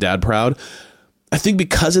like make his dad proud. I think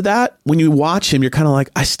because of that, when you watch him, you're kind of like,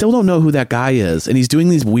 I still don't know who that guy is. And he's doing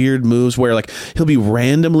these weird moves where like he'll be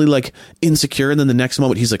randomly like insecure, and then the next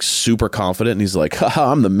moment he's like super confident and he's like,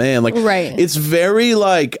 haha, I'm the man. Like, it's very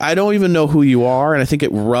like, I don't even know who you are. And I think it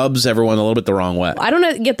rubs everyone a little bit the wrong way. I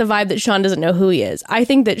don't get the vibe that Sean doesn't know who he is. I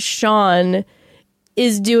think that Sean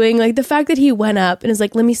is doing like the fact that he went up and is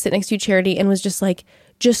like, let me sit next to you, Charity, and was just like,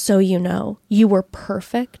 just so you know, you were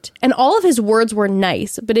perfect. And all of his words were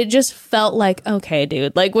nice, but it just felt like, okay,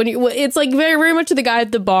 dude, like when you, it's like very, very much to the guy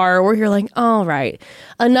at the bar where you're like, all right,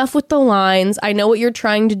 enough with the lines. I know what you're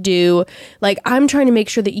trying to do. Like, I'm trying to make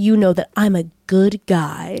sure that you know that I'm a good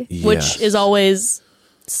guy, which is always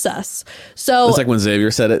sus. So it's like when Xavier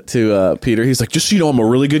said it to Peter. He's like, just so you know, I'm a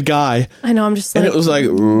really good guy. I know. I'm just like, and it was like,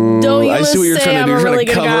 don't you I see what you're trying to do. You're trying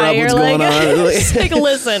to cover up what's going on. Just take a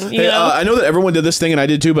listen. You know? I know that everyone did this thing, and I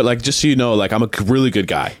did too. But like, just so you know, like, I'm a really good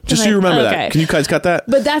guy. Just so you remember that. Can you guys cut that?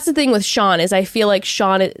 But that's the thing with Sean is I feel like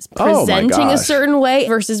Sean is presenting a certain way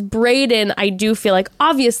versus Brayden. I do feel like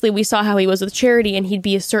obviously we saw how he was with Charity, and he'd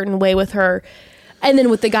be a certain way with her, and then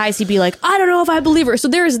with the guys he'd be like, I don't know if I believe her. So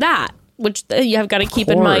there's that, which you have got to keep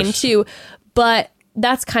in mind too. But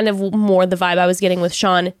that's kind of more the vibe I was getting with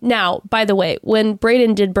Sean. Now, by the way, when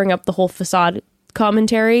Brayden did bring up the whole facade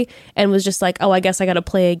commentary and was just like, oh, I guess I got to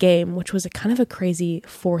play a game, which was a kind of a crazy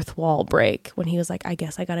fourth wall break when he was like, I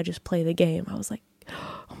guess I got to just play the game. I was like,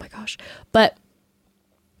 oh my gosh. But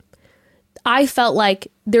I felt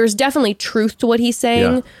like there's definitely truth to what he's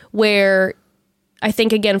saying, where I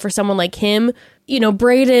think, again, for someone like him, you know,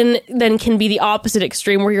 Brayden then can be the opposite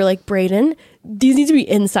extreme where you're like, Brayden, these need to be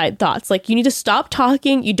inside thoughts. Like, you need to stop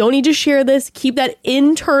talking. You don't need to share this. Keep that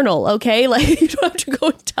internal, okay? Like, you don't have to go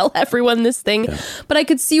and tell everyone this thing. Yeah. But I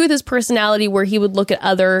could see with his personality where he would look at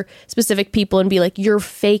other specific people and be like, you're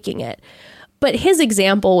faking it. But his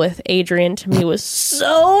example with Adrian to me was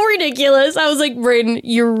so ridiculous. I was like, Brayden,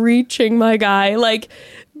 you're reaching, my guy. Like,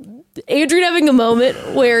 Adrian having a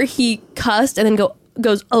moment where he cussed and then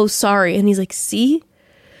goes, oh, sorry. And he's like, see?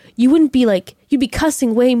 You wouldn't be like, you'd be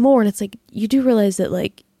cussing way more. And it's like, you do realize that,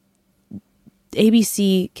 like,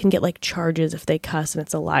 ABC can get, like, charges if they cuss and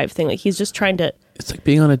it's a live thing. Like, he's just trying to... It's like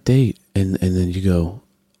being on a date and then you go,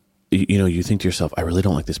 you know, you think to yourself, I really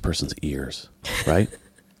don't like this person's ears, right?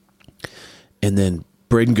 And then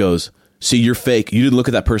Brayden goes, see, you're fake. You didn't look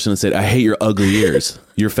at that person and say, I hate your ugly ears.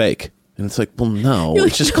 You're fake. And it's like, well, no,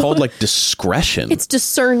 it's just called like discretion. It's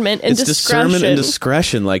discernment and discretion. It's discernment and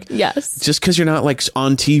discretion. Like, yes. Just because you're not like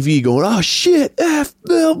on TV going, oh shit, F,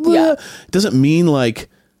 blah, blah, doesn't mean like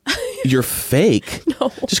you're fake. No.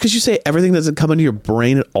 Just because you say everything doesn't come into your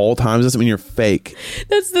brain at all times doesn't mean you're fake.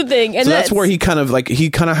 That's the thing. And so that's where he kind of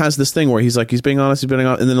has this thing where he's like, he's being honest, and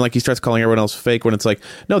then like he starts calling everyone else fake when it's like,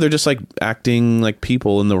 no, they're just like acting like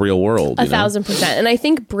people in the real world. 1,000%. And I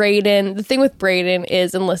think Brayden, the thing with Brayden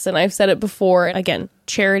is, and listen, I've said it before, again,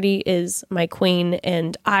 Charity is my queen,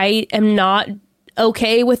 and I am not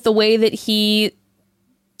okay with the way that he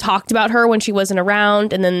talked about her when she wasn't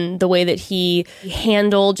around, and then the way that he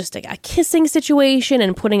handled just like a kissing situation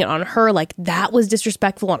and putting it on her, like that was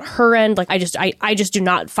disrespectful on her end. Like I just do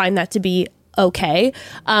not find that to be okay.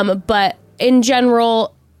 But in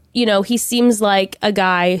general, you know, he seems like a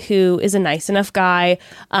guy who is a nice enough guy.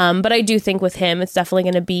 But I do think with him, it's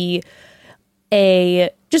definitely going to be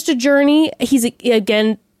just a journey.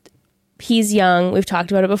 He's young. We've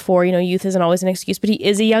talked about it before. You know, youth isn't always an excuse, but he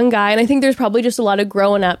is a young guy. And I think there's probably just a lot of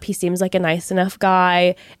growing up. He seems like a nice enough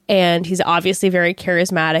guy, and he's obviously very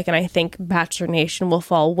charismatic. And I think Bachelor Nation will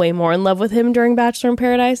fall way more in love with him during Bachelor in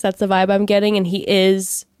Paradise. That's the vibe I'm getting. And he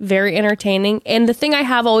is very entertaining. And the thing I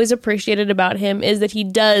have always appreciated about him is that he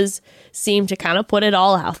does seem to kind of put it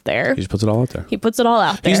all out there. He just puts it all out there. He puts it all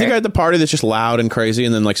out there. He's the guy at the party that's just loud and crazy,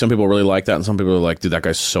 and then like some people really like that, and some people are like, dude, that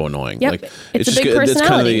guy's so annoying. Yep. Like it's a big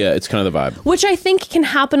personality. It's kind of the vibe. Which I think can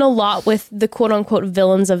happen a lot with the quote unquote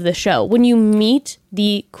villains of the show. When you meet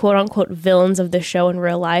the quote unquote villains of the show in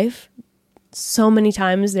real life, so many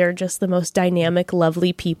times they're just the most dynamic,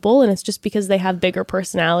 lovely people, and it's just because they have bigger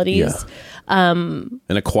personalities. Yeah. And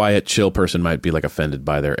a quiet, chill person might be like offended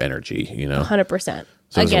by their energy, you know? 100%.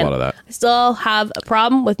 So there's a lot of that. I still have a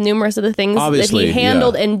problem with numerous of the things that he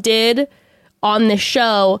handled and did on this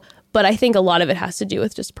show, but I think a lot of it has to do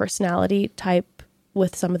with just personality type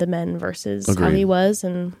with some of the men versus how he was,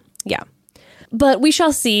 and yeah. But we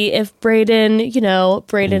shall see if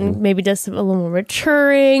Brayden maybe does a little more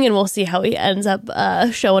maturing, and we'll see how he ends up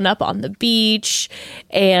showing up on the beach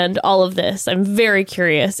and all of this. I'm very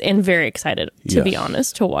curious and very excited, to be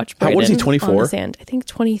honest, to watch Brayden. What is he, 24? On the sand. I think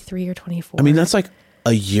 23 or 24. I mean, that's like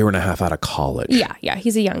a year and a half out of college. Yeah,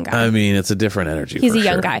 he's a young guy. I mean, it's a different energy. He's a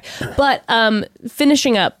young guy. But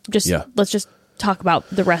finishing up, let's just talk about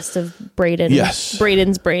the rest of Brayden. Yes.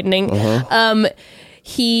 Brayden's Braydening.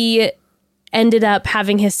 He ended up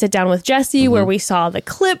having his sit down with Jesse, where we saw the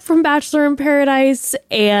clip from Bachelor in Paradise,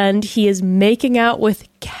 and he is making out with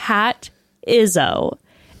Kat Izzo.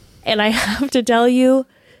 And I have to tell you,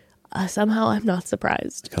 somehow I'm not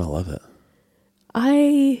surprised. I kind of love it.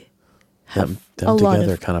 have them a lot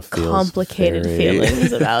together of kind of feels complicated very...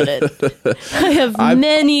 feelings about it. I have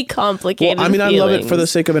many complicated feelings. I love it for the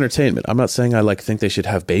sake of entertainment. I'm not saying I think they should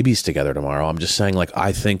have babies together tomorrow. I'm just saying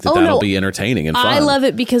I think that'll be entertaining and fun. I love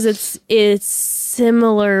it because it's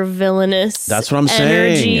similar villainous. That's what I'm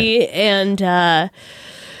energy saying.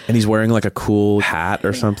 And he's wearing a cool hat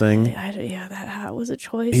or something. Yeah, that hat was a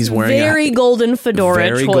choice. He's wearing very golden fedora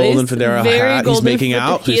very choice. Golden fedora hat. He's making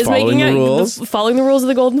out. He's following the rules. Following the rules of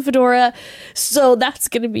the golden fedora. So that's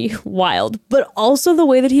going to be wild. But also the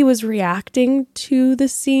way that he was reacting to the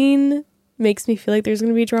scene makes me feel like there's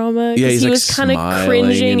going to be drama. Yeah, he was kind of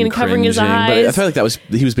cringing and covering his eyes. But I felt like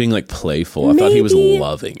he was being playful. I thought he was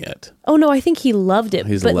loving it. Oh no, I think he loved it.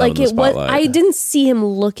 He's but loving the spotlight. I didn't see him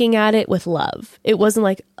looking at it with love. It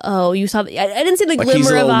wasn't you saw. I didn't see the glimmer he's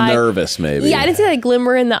a little of eye. Nervous, maybe. Yeah, I didn't see that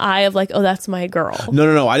glimmer in the eye of oh, that's my girl.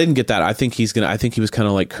 No, I didn't get that. I think he was kind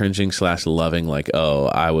of cringing / loving. Oh,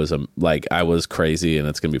 I was crazy and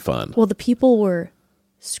it's gonna be fun. Well, the people were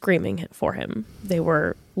screaming it for him. They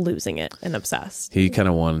were losing it and obsessed. He kind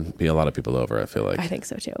of won a lot of people over, I feel like. I think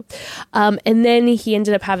so too. And then he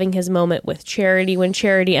ended up having his moment with Charity when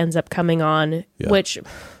Charity ends up coming on, which,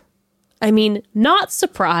 not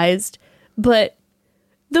surprised, but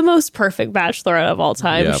the most perfect Bachelorette of all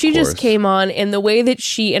time. Yeah, she just came on, and the way that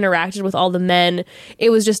she interacted with all the men,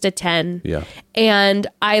 it was just a 10. Yeah. And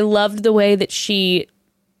I loved the way that she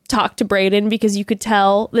talked to Brayden, because you could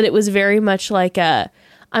tell that it was very much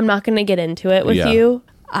I'm not going to get into it with you.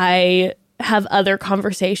 I have other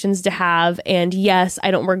conversations to have. And yes, I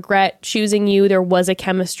don't regret choosing you. There was a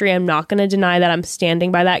chemistry. I'm not going to deny that. I'm standing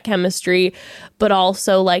by that chemistry. But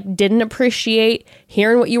also didn't appreciate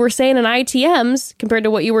hearing what you were saying in ITMs compared to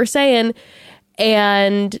what you were saying.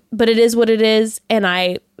 But it is what it is. And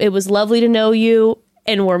it was lovely to know you.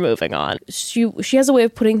 And we're moving on. She has a way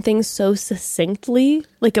of putting things so succinctly,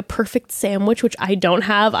 like a perfect sandwich, which I don't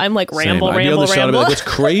have. I'm ramble. It's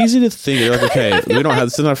crazy to think. Okay, we don't have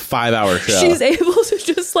this. Is not a 5-hour show. She's able to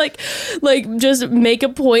just just make a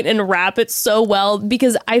point and wrap it so well,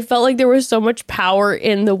 because I felt like there was so much power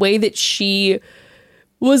in the way that she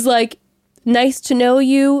was nice to know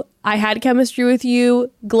you. I had chemistry with you.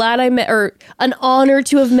 Glad I met, or an honor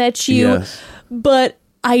to have met you. Yes. But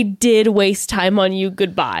I did waste time on you.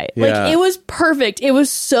 Goodbye. Yeah. It was perfect. It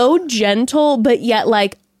was so gentle, but yet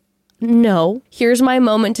no, here's my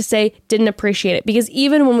moment to say didn't appreciate it. Because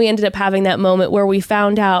even when we ended up having that moment where we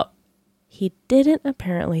found out he didn't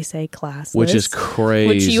apparently say classless. Which is crazy.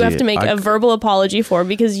 Which you have to make a verbal apology for,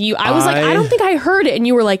 because I was I don't think I heard it. And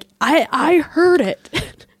you were I heard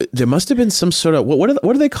it. There must have been some sort of what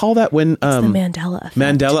do they call that when it's the Mandela effect.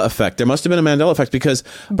 Mandela effect. There must have been a Mandela effect, because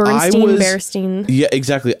Bearstein. Yeah,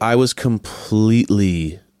 exactly. I was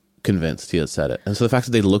completely convinced he had said it, and so the fact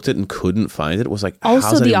that they looked at it and couldn't find it was also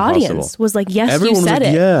how's that the even audience possible? Was yes, everyone you said was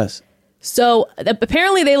it. Yes. So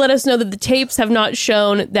apparently they let us know that the tapes have not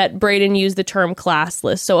shown that Brayden used the term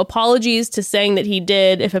classless. So apologies to saying that he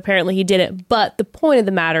did, if apparently he didn't. But the point of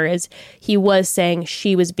the matter is he was saying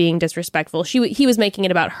she was being disrespectful. He was making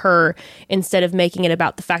it about her instead of making it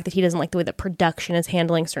about the fact that he doesn't like the way that production is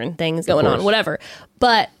handling certain things going on, whatever.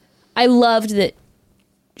 But I loved that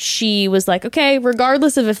she was okay,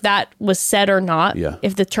 regardless of if that was said or not,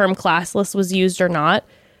 if the term classless was used or not,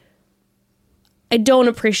 I don't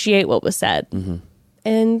appreciate what was said. Mm-hmm.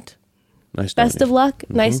 And best of luck.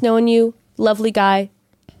 Mm-hmm. Nice knowing you. Lovely guy.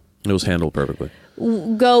 It was handled perfectly.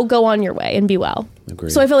 Go on your way and be well.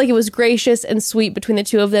 Agreed. So I felt like it was gracious and sweet between the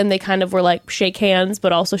two of them. They kind of were shake hands,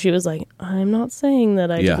 but also she was I'm not saying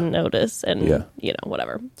that I didn't notice, and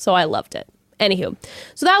whatever. So I loved it. Anywho,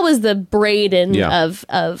 so that was the Brayden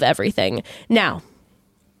of everything. Now,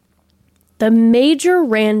 the major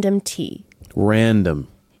random tea. Random.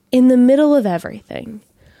 In the middle of everything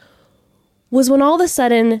was when all of a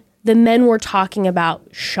sudden the men were talking about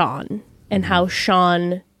Sean and how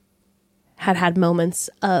Sean had moments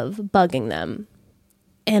of bugging them.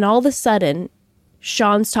 And all of a sudden,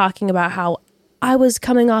 Sean's talking about how I was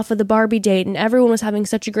coming off of the Barbie date and everyone was having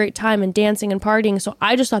such a great time and dancing and partying. So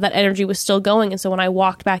I just thought that energy was still going. And so when I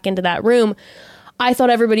walked back into that room, I thought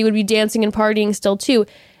everybody would be dancing and partying still too.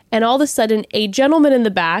 And all of a sudden, a gentleman in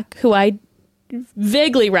the back who I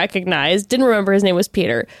vaguely recognized, didn't remember his name was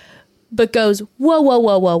Peter, but goes, whoa, whoa,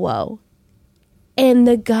 whoa, whoa, whoa. And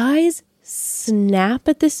the guys snap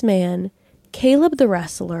at this man, Caleb the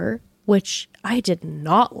wrestler, which I did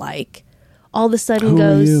not like, all of a sudden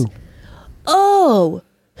goes, oh,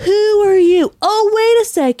 who are you? Oh, wait a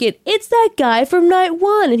second. It's that guy from night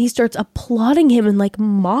one. And he starts applauding him and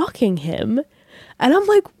mocking him. And I'm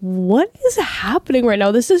like, what is happening right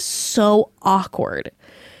now? This is so awkward.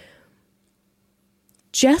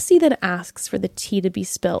 Jesse then asks for the tea to be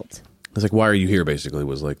spilled. It's like, why are you here, basically,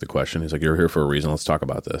 was like the question. He's like, you're here for a reason. Let's talk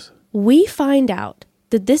about this. We find out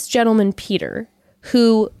that this gentleman, Peter,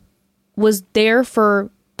 who was there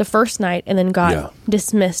for the first night and then got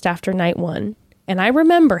dismissed after night 1, and I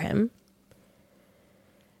remember him.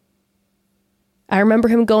 I remember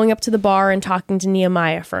him going up to the bar and talking to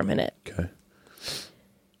Nehemiah for a minute. Okay.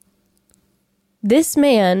 This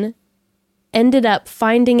man ended up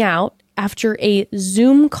finding out after a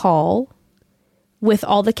Zoom call with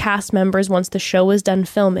all the cast members once the show was done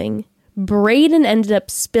filming. Brayden ended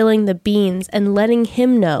up spilling the beans and letting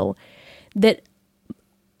him know that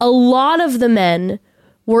a lot of the men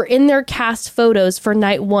were in their cast photos for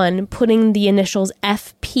night 1 putting the initials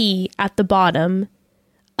FP at the bottom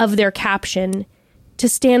of their caption to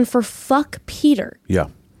stand for fuck Peter. Yeah.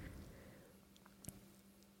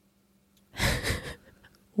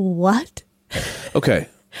 What? Okay.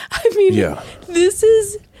 I mean, this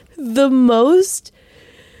is the most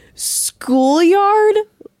schoolyard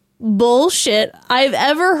bullshit I've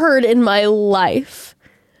ever heard in my life.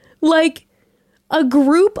 Like, a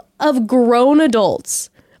group of grown adults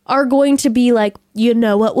are going to be like, you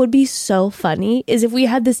know what would be so funny is if we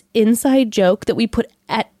had this inside joke that we put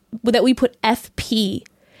FP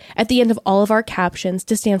at the end of all of our captions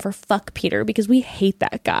to stand for fuck Peter because we hate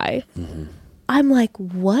that guy. Mm-hmm. I'm like,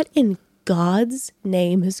 what in God's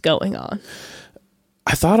name is going on?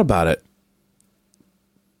 I thought about it,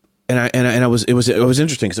 and it was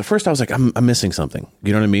interesting because at first I was like, I'm missing something.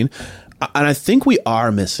 You know what I mean? And I think we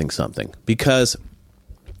are missing something because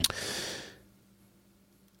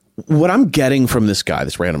what I'm getting from this guy,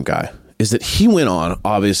 this random guy, is that he went on.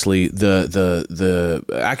 Obviously, the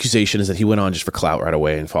accusation is that he went on just for clout right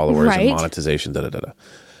away and followers and monetization. Da da da da.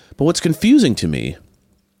 But what's confusing to me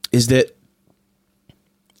is that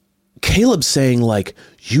Caleb's saying, like,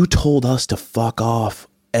 you told us to fuck off.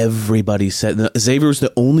 Everybody said. Xavier was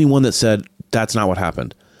the only one that said that's not what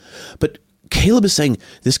happened. But Caleb is saying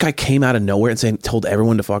this guy came out of nowhere and told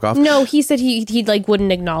everyone to fuck off. No, he said he like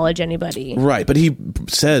wouldn't acknowledge anybody. Right, but he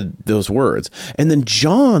said those words. And then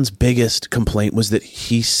John's biggest complaint was that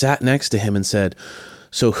he sat next to him and said,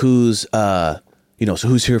 so who's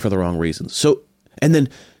here for the wrong reasons? So, and then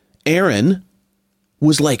Aaron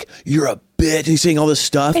was like, you're a bitch. And he's saying all this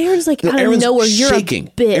stuff. Aaron's like, out of nowhere, you're shaking.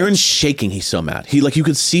 A bitch. Aaron's shaking. He's so mad. You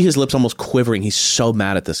could see his lips almost quivering. He's so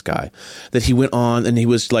mad at this guy that he went on and he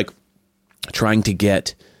was like trying to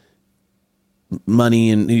get money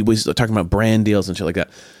and he was talking about brand deals and shit like that.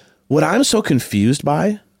 What I'm so confused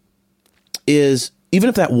by is, even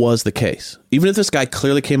if that was the case, even if this guy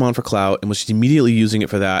clearly came on for clout and was just immediately using it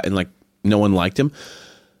for that and like no one liked him,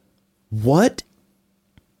 what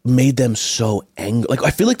made them so angry? Like, I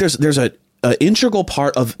feel like there's a integral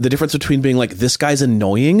part of the difference between being like, this guy's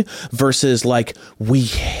annoying versus like, we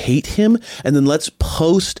hate him and then let's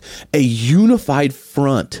post a unified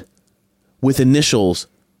front with initials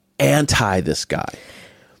anti this guy.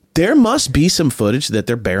 There must be some footage that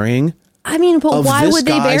they're burying. I mean, but why would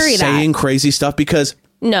they bury that? Saying crazy stuff because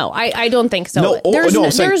no, I don't think so. No,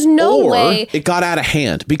 there's no way it got out of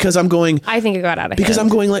hand because I'm going. I think it got out of hand because I'm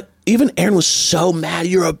going like, even Aaron was so mad,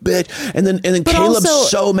 you're a bitch, and then Caleb's also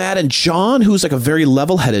so mad, and John, who's like a very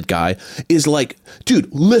level-headed guy, is like,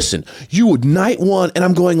 dude, listen, you would night 1, and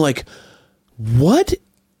I'm going like, what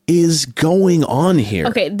is going on here?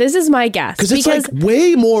 Okay, this is my guess because it's like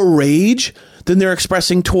way more rage than they're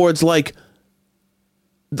expressing towards like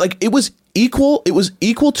it was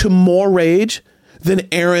equal to more rage than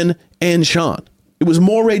Aaron and Sean. It was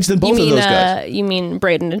more rage than both of those guys. You mean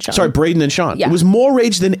Brayden and Sean? Sorry, Brayden and Sean. Yeah. It was more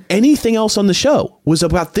rage than anything else on the show was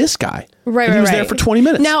about this guy. Right, and he was there for 20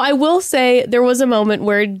 minutes. Now, I will say there was a moment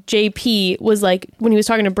where JP was like, when he was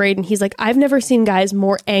talking to Brayden, he's like, I've never seen guys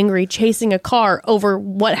more angry chasing a car over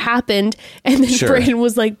what happened. And then Brayden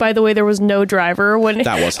was like, by the way, there was no driver when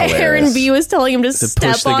that was hilarious. Aaron B was telling him to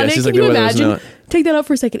step on it. Can you imagine? Take that out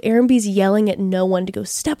for a second. Aaron B's yelling at no one to go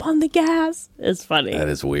step on the gas. It's funny. That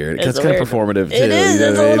is weird. It's kind of performative too. It is.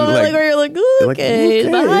 It's a little bit like where you're like, okay,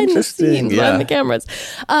 behind the scenes, behind the cameras.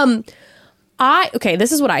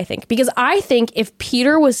 This is what I think. Because I think if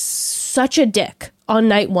Peter was such a dick on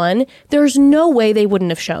night 1, there's no way they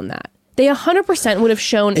wouldn't have shown that. They 100% would have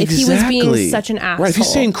shown if he was being such an asshole. Right, if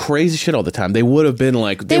he's saying crazy shit all the time, they would have been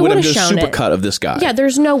like, they would have done a super cut of this guy. Yeah,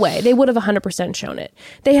 there's no way. They would have 100% shown it.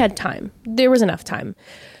 They had time. There was enough time.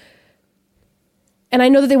 And I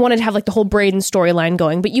know that they wanted to have like the whole Brayden storyline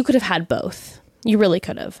going, but you could have had both. You really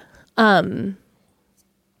could have.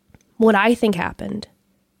 What I think happened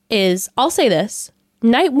is, I'll say this.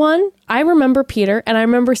 Night 1, I remember Peter, and I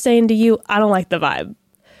remember saying to you, I don't like the vibe.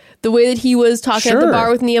 the way that he was talking at the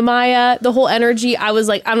bar with Nehemiah, the whole energy, I was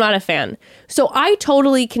like, I'm not a fan. So I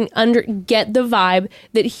totally can get the vibe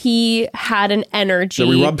that he had an energy. So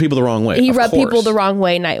we rubbed people the wrong way. He rubbed people the wrong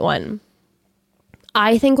way night one.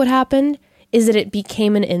 I think what happened is that it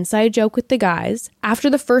became an inside joke with the guys. After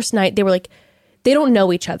the first night, they were like, they don't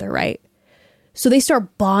know each other, right? So they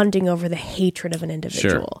start bonding over the hatred of an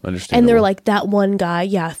individual. Sure, understandable. And they're like, that one guy,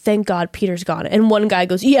 yeah, thank God Peter's gone. And one guy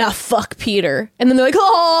goes, yeah, fuck Peter. And then they're like,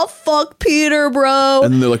 oh, fuck Peter, bro.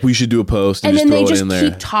 And then they're like, we should do a post and then just they throw just it in there.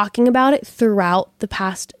 keep talking about it throughout the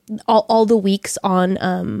past, all the weeks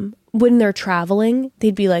on, when they're traveling,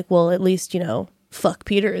 they'd be like, well, at least, fuck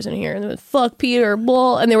Peter isn't here. And they're like, fuck Peter,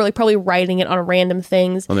 blah. And they were like probably writing it on random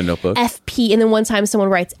things. On their notebook. FP. And then one time someone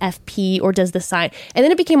writes FP or does the sign. And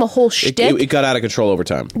then it became a whole shtick. It got out of control over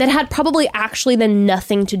time. That had probably actually then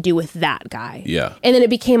nothing to do with that guy. Yeah. And then it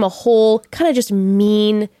became a whole kind of just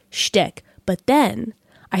mean shtick. But then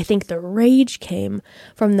I think the rage came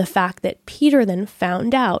from the fact that Peter then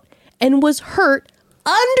found out and was hurt,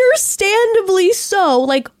 understandably so.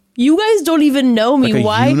 Like, you guys don't even know me. Like a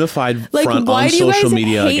why? Unified front why on do you social guys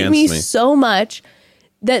media hate against me me so much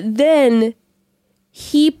that then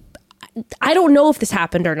I don't know if this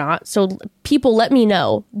happened or not. So people let me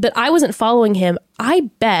know. But I wasn't following him.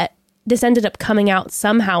 I bet this ended up coming out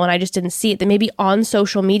somehow and I just didn't see it. That maybe on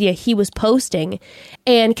social media he was posting.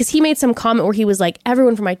 And because he made some comment where he was like,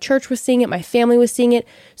 everyone from my church was seeing it. My family was seeing it.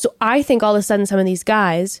 So I think all of a sudden some of these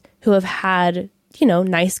guys who have had,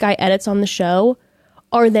 nice guy edits on the show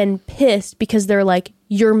are then pissed because they're like,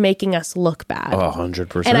 you're making us look bad.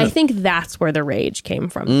 100%. And I think that's where the rage came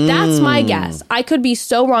from. That's my guess. I could be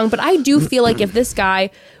so wrong, but I do feel like if this guy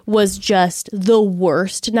was just the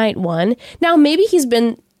worst night one, now maybe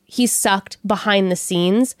he's sucked behind the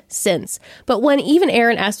scenes since. But when even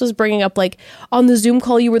Aaron S. was bringing up, like, on the Zoom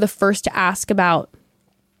call, you were the first to ask about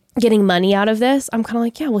getting money out of this, I'm kind of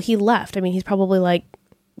like, yeah, well, he left. I mean, he's probably like,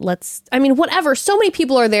 whatever. So many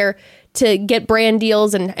people are there to get brand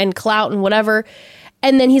deals and clout and whatever.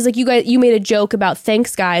 And then he's like, you made a joke about,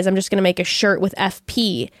 thanks guys, I'm just going to make a shirt with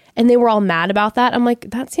FP. And they were all mad about that. I'm like,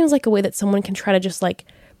 that seems like a way that someone can try to just like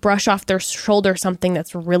brush off their shoulder something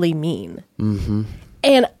that's really mean. Mm-hmm.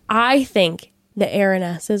 And I think the Aaron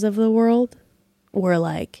S's of the world were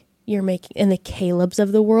like, and the Caleb's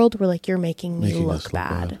of the world were like, you're making me look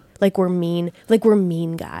bad. Like we're mean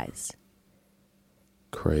guys.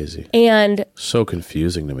 Crazy. And so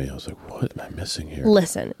confusing to me. I was like, what am I missing here?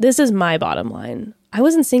 Listen, this is my bottom line. I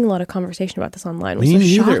wasn't seeing a lot of conversation about this online. It was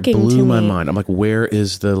so shocking it blew to my me. mind. I'm like, where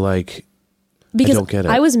is the because I don't get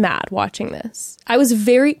it. I was mad watching this. I was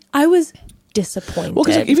disappointed. Well,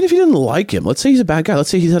 because even if you didn't like him, let's say he's a bad guy. Let's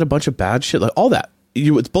say he's had a bunch of bad shit, like all that.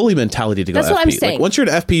 It's bully mentality to go FP. That's what I'm saying. Like, once you're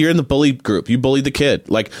an FP, you're in the bully group. You bullied the kid.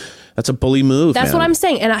 Like, that's a bully move. That's what I'm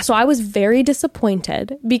saying. And so I was very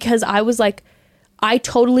disappointed because I was like, I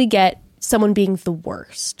totally get someone being the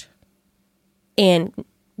worst and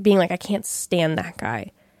being like, I can't stand that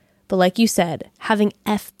guy. But like you said, having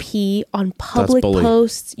FP on public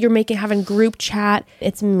posts, having group chat,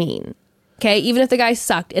 it's mean. Okay? Even if the guy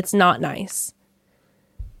sucked, it's not nice.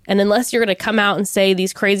 And unless you're going to come out and say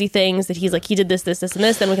these crazy things that he's like, he did this, this, this, and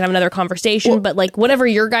this, then we can have another conversation. Well, but like whatever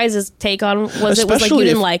your guys' take on was, it was like you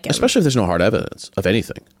didn't like him. Especially if there's no hard evidence of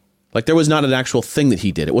anything. Like, there was not an actual thing that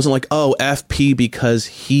he did. It wasn't like, oh, FP because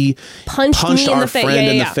he punched our friend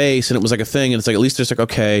in the face, and it was like a thing. And it's like, at least there's like,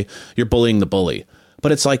 okay, you're bullying the bully.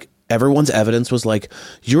 But it's like, everyone's evidence was like,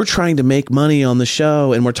 you're trying to make money on the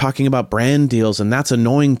show, and we're talking about brand deals, and that's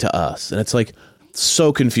annoying to us. And it's like,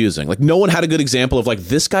 so confusing. Like, no one had a good example of like,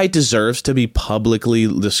 this guy deserves to be publicly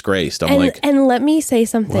disgraced. And let me say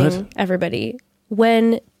something, everybody.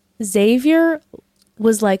 When Xavier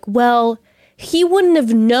was like, well, he wouldn't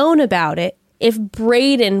have known about it if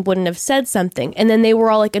Brayden wouldn't have said something. And then they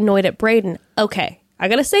were all like annoyed at Brayden. Okay, I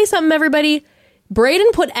gotta say something, everybody.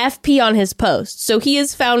 Brayden put FP on his post. So he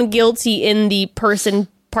is found guilty in the person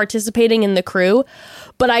participating in the crew.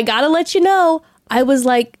 But I gotta let you know, I was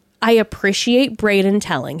like, I appreciate Brayden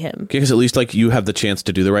telling him. Because at least like you have the chance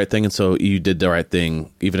to do the right thing. And so you did the right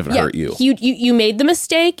thing, even if it hurt you. You made the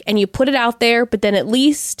mistake and you put it out there. But then at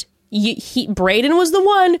least... Brayden was the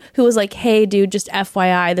one who was like, hey, dude, just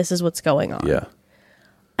FYI, this is what's going on. Yeah.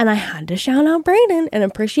 And I had to shout out Brayden and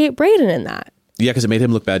appreciate Brayden in that. Yeah, because it made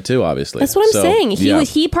him look bad too, obviously. That's what I'm saying.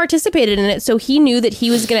 He participated in it, so he knew that he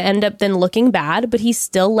was going to end up then looking bad, but he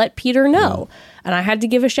still let Peter know. And I had to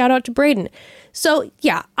give a shout out to Brayden. So,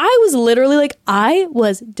 yeah, I was literally like, I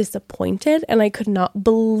was disappointed and I could not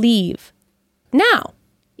believe. Now...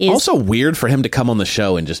 also weird for him to come on the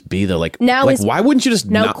show and just be the why wouldn't you just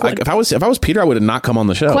not? Like, if I was Peter, I would have not come on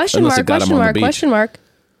the show. Question mark.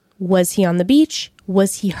 Was he on the beach?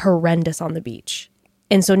 Was he horrendous on the beach?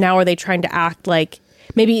 And so now are they trying to act like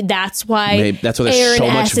maybe that's why there's Aaron so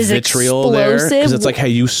S. much is vitriol there? explosive? Because it's like, hey,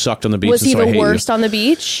 you sucked on the beach. Was he so I the hate worst you. on the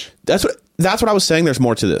beach? That's what I was saying. There's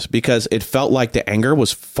more to this because it felt like the anger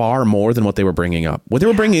was far more than what they were bringing up. What they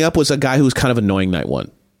were bringing up was a guy who was kind of annoying night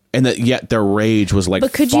one. And that yet their rage was like,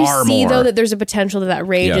 but could far you see more. though that there's a potential that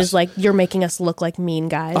rage is like, you're making us look like mean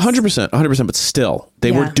guys? 100%. But still,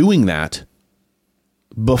 they were doing that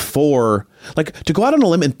before, like to go out on a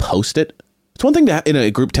limb and post it. It's one thing to in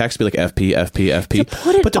a group text be like FP,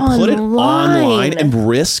 but to put it online and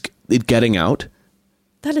risk it getting out.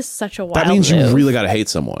 That is such a wild That means move. you really got to hate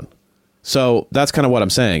someone. So that's kind of what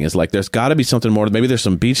I'm saying is like, there's got to be something more. Maybe there's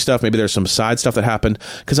some beach stuff. Maybe there's some side stuff that happened.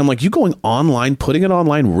 Because I'm like, you going online, putting it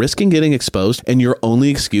online, risking getting exposed. And your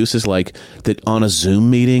only excuse is like that on a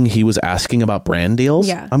Zoom meeting, he was asking about brand deals.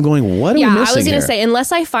 Yeah. I'm going, what are we missing I was going here? to say,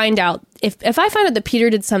 unless I find out, if I find out that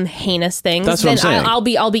Peter did some heinous things, That's what then I'm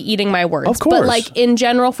saying. I'll be eating my words. Of course. But like in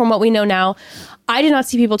general, from what we know now, I did not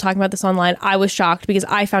see people talking about this online. I was shocked because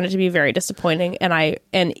I found it to be very disappointing.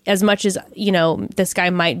 And as much as, you know, this guy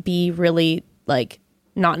might be really like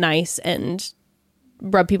not nice and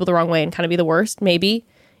rub people the wrong way and kind of be the worst, maybe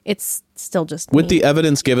it's still just with the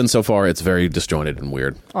evidence given so far, it's very disjointed and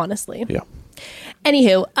weird. Honestly. Yeah.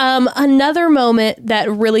 Anywho, another moment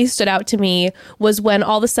that really stood out to me was when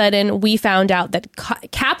all of a sudden we found out that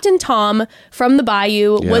Captain Tom from the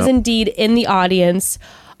Bayou was indeed in the audience.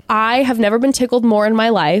 I have never been tickled more in my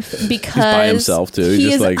life because he's by himself too.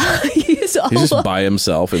 He's just like he's just by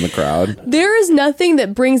himself in the crowd. There is nothing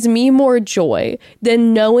that brings me more joy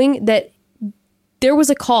than knowing that there was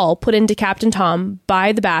a call put into Captain Tom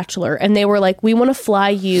by The Bachelor, and they were like, "We want to fly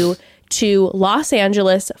you to Los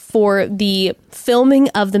Angeles for the filming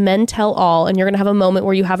of the Men Tell All, and you're going to have a moment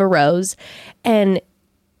where you have a rose." And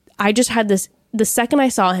I just had this. The second I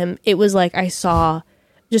saw him, it was like I saw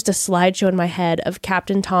just a slideshow in my head of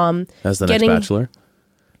Captain Tom as the next Bachelor.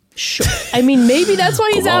 Sure. I mean, maybe that's why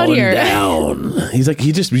he's out here. Down. He's like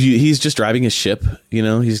he's just driving his ship. You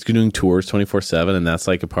know, he's doing tours 24/7, and that's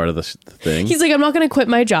like a part of the thing. He's like, I'm not going to quit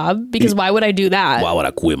my job because why would I do that? Why would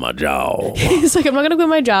I quit my job? He's like, I'm not going to quit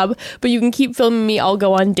my job, but you can keep filming me. I'll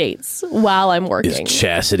go on dates while I'm working. Is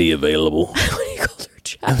Chastity available? What do you call her?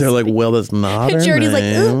 Chastity. And they're like, well, that's not. And Charity's like,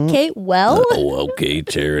 name. okay, well. Okay,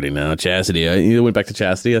 Charity now. Chastity. He went back to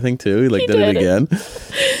Chastity, I think, too. He did it again.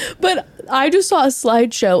 But I just saw a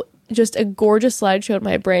slideshow, just a gorgeous slideshow in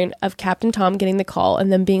my brain of Captain Tom getting the call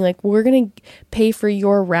and then being like, we're going to pay for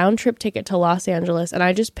your round trip ticket to Los Angeles. And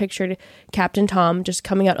I just pictured Captain Tom just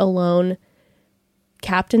coming out alone.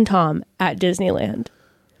 Captain Tom at Disneyland.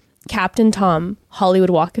 Captain Tom,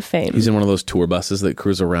 Hollywood Walk of Fame. He's in one of those tour buses that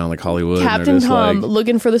cruise around like Hollywood. Captain Tom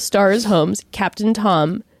looking for the stars' homes. Captain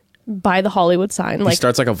Tom by the Hollywood sign. He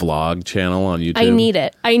starts like a vlog channel on YouTube. I need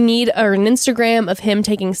it. I need an Instagram of him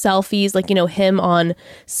taking selfies, like, you know, him on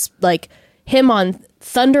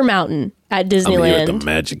Thunder Mountain at Disneyland. I'm here at the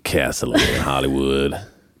Magic Castle in Hollywood.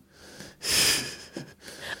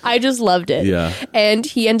 I just loved it. Yeah. And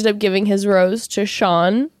he ended up giving his rose to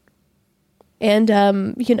Sean. And,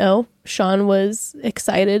 you know, Sean was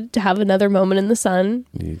excited to have another moment in the sun.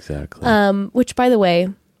 Exactly. Which, by the way,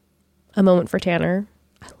 a moment for Tanner.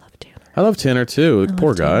 I love Tanner, too.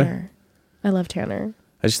 Poor guy. I love Tanner.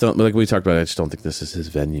 I just don't, like we talked about, I just don't think this is his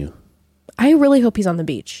venue. I really hope he's on the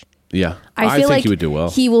beach. Yeah. I feel think like he would do well.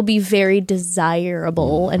 He will be very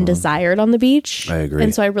desirable and desired on the beach. I agree.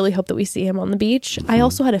 And so I really hope that we see him on the beach. I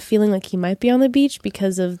also had a feeling like he might be on the beach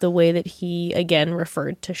because of the way that he, again,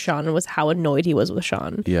 referred to Sean and was how annoyed he was with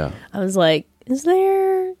Sean. Yeah. I was like, is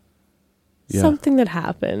there something that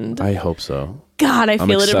happened? I hope so. God, I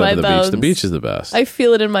feel it in my bones. Beach. The beach is the best. I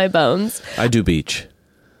feel it in my bones. I do beach.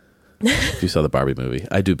 If you saw the Barbie movie,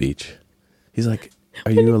 I do beach. He's like,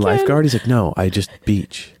 are you a lifeguard? He's like, no, I just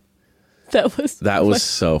beach. That was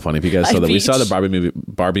so funny. If you guys saw that, we saw the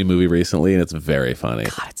Barbie movie recently, and it's very funny.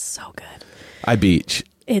 God, it's so good. I beach.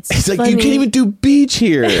 He's like, you can't even do beach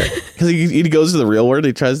here because he goes to the real world.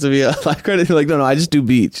 He tries to be a lifeguard, and he's like, no, I just do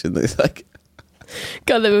beach. And he's like,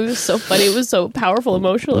 God, that movie was so funny. It was so powerful,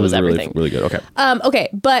 emotional. It was everything. Really good. Okay. Okay,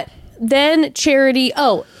 but then Charity.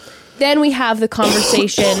 Oh, then we have the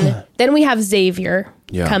conversation. Then we have Xavier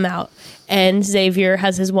come out. And Xavier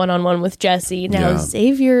has his one-on-one with Jesse. Now,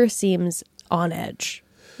 Xavier seems on edge.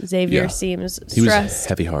 Xavier seems stressed. He was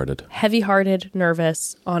heavy-hearted. Heavy-hearted,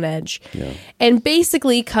 nervous, on edge. Yeah. And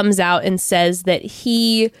basically comes out and says that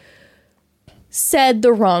he said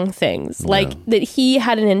the wrong things. Like, that he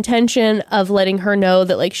had an intention of letting her know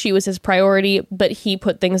that, like, she was his priority, but he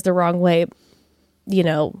put things the wrong way, you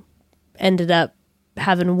know, ended up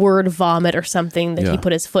having word vomit or something that he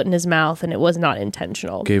put his foot in his mouth and it was not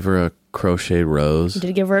intentional. Gave her a crocheted rose.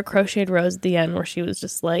 Did give her a crocheted rose at the end where she was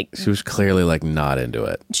just like... She was clearly like not into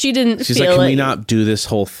it. She didn't She's feel like, can it. we not do this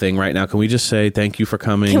whole thing right now? Can we just say thank you for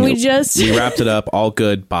coming? Can we just... We wrapped it up. All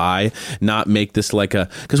good. Bye. Not make this like a...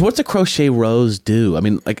 Because what's a crochet rose do? I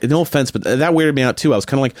mean, like, no offense, but that weirded me out too. I was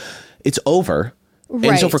kind of like, it's over.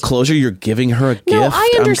 Right. And so for closure, you're giving her a gift. No,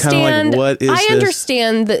 I understand. I'm kind of like, what is this? I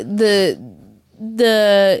understand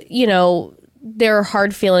the you know, there are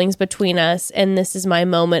hard feelings between us, and this is my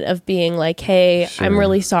moment of being like, hey, sure. I'm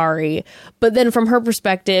really sorry. But then from her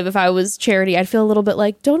perspective, if I was Charity, I'd feel a little bit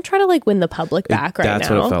like, don't try to like win the public back right now. That's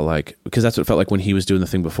what it felt like. Because that's what it felt like when he was doing the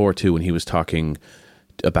thing before too, when he was talking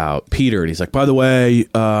about Peter, and he's like, by the way,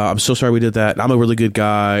 I'm so sorry we did that. I'm a really good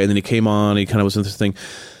guy. And then he came on, and he kind of was in this thing.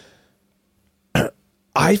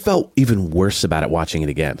 I felt even worse about it watching it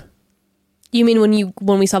again. You mean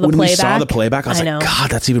when we saw the playback? When we saw the playback, I was like,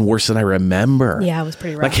 God, that's even worse than I remember. Yeah, it was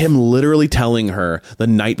pretty rough. Like him literally telling her the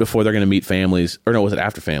night before they're going to meet families, or no, was it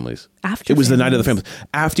after families? After. It was the night of the families.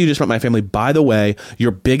 After you just met my family. By the way,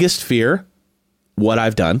 your biggest fear, what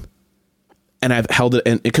I've done, and I've held it,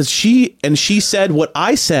 and because she said what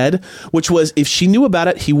I said, which was if she knew about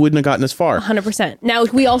it, he wouldn't have gotten as far. 100%. Now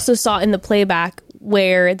we also saw in the playback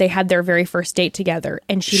where they had their very first date together,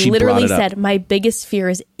 and she literally said, my biggest fear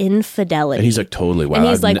is infidelity. And he's like, totally, wow. And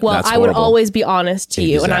he's like, well, I would always be honest to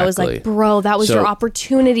you. And I was like, bro, that was your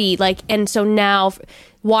opportunity. Like, and so now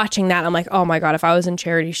watching that, I'm like, oh my God, if I was in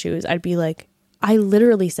Charity's shoes, I'd be like, I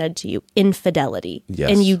literally said to you, infidelity.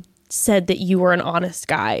 Yes. And you said that you were an honest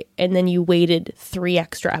guy, and then you waited 3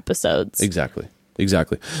 extra episodes. Exactly.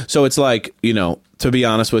 So it's like, you know, to be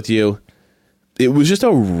honest with you, it was just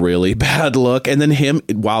a really bad look. And then him,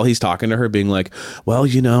 while he's talking to her, being like, well,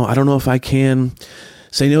 you know, I don't know if I can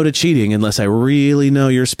say no to cheating unless I really know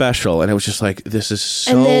you're special. And it was just like, this is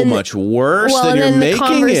so much worse than you're making it. And then the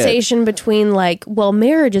conversation between like, well,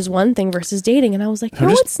 marriage is one thing versus dating. And I was like, no,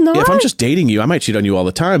 it's not. If I'm just dating you, I might cheat on you all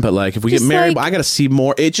the time. But like, if we get married, I got to see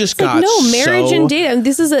more. It just got no, marriage and dating.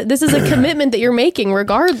 This is a commitment that you're making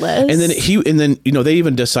regardless. And then you know, they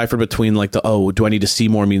even deciphered between like do I need to see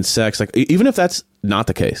more means sex? Like, even if that's not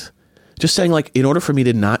the case, just saying like, in order for me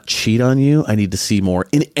to not cheat on you, I need to see more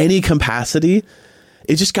in any capacity.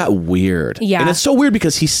 It just got weird. Yeah. And it's so weird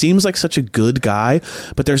because he seems like such a good guy,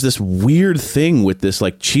 but there's this weird thing with this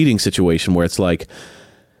like cheating situation where it's like,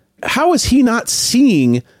 how is he not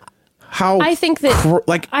seeing how I think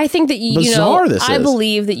that you know, I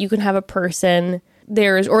believe that you can have a person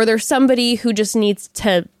there's somebody who just needs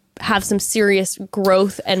to have some serious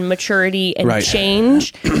growth and maturity and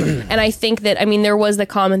change. And I think that, I mean, there was the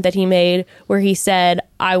comment that he made where he said,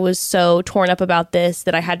 I was so torn up about this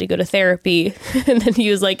that I had to go to therapy. And then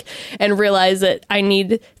he was like, and realized that I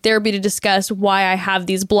need therapy to discuss why I have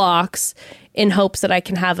these blocks in hopes that I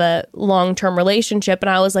can have a long-term relationship.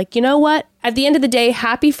 And I was like, you know what? At the end of the day,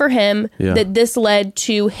 happy for him that this led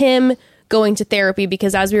to him going to therapy,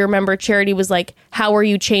 because as we remember, Charity was like, how are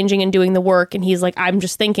you changing and doing the work? And he's like, I'm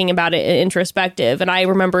just thinking about it, introspective. And I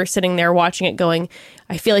remember sitting there watching it going,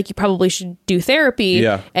 I feel like you probably should do therapy.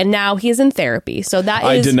 Yeah. And now he's in therapy. So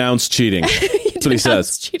I denounce cheating. That's what he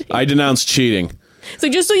says. Cheating. I denounce cheating. So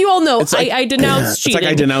just so you all know, like, I denounce cheating. It's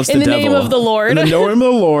like I denounce in the devil. name of the Lord. In the name of the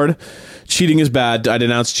Lord. Cheating is bad. I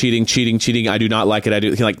denounce cheating. I do not like it. I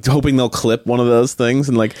do like hoping they'll clip one of those things,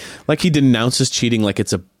 and like he denounces cheating like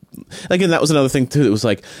it's a. Again, that was another thing too. It was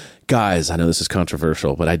like, guys, I know this is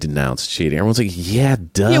controversial, but I denounce cheating. Everyone's like, yeah,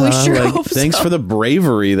 duh. Yeah, we sure like, hope thanks so. for the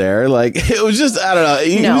bravery there. Like, it was just, I don't know.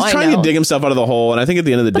 He was trying to dig himself out of the hole, and I think at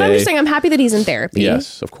the end of the day, I'm just saying, I'm happy that he's in therapy.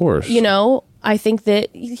 Yes, of course. You know, I think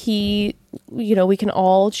that he, you know, we can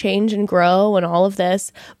all change and grow and all of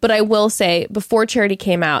this. But I will say, before Charity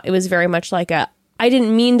came out, it was very much like I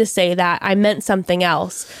didn't mean to say that. I meant something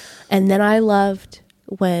else. And then I loved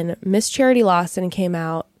when Miss Charity Lawson came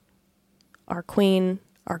out. Our queen,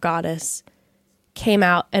 our goddess, came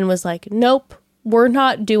out and was like, nope, we're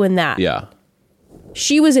not doing that. Yeah.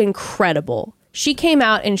 She was incredible. She came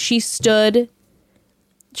out and she stood in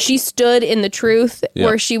the truth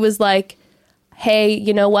where she was like, hey,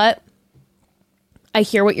 you know what? I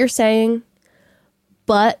hear what you're saying,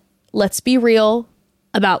 but let's be real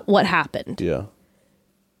about what happened. Yeah.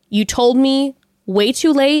 You told me way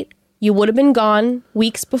too late. You would have been gone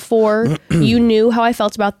weeks before. You knew how I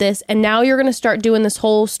felt about this. And now you're going to start doing this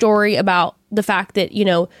whole story about the fact that, you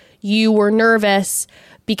know, you were nervous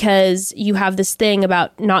because you have this thing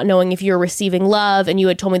about not knowing if you're receiving love. And you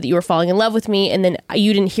had told me that you were falling in love with me. And then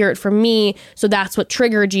you didn't hear it from me. So that's what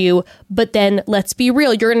triggered you. But then let's be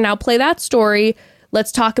real. You're going to now play that story.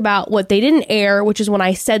 Let's talk about what they didn't air, which is when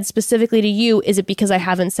I said specifically to you, is it because I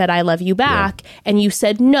haven't said I love you back? Yeah. And you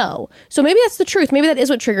said no. So maybe that's the truth. Maybe that is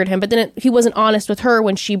what triggered him. But then he wasn't honest with her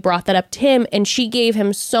when she brought that up to him, and she gave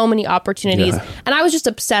him so many opportunities. Yeah. And I was just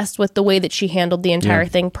obsessed with the way that she handled the entire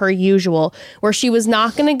thing per usual, where she was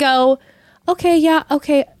not going to go, okay, yeah,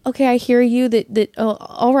 okay, I hear you.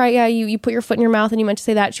 All right, yeah, you put your foot in your mouth and you meant to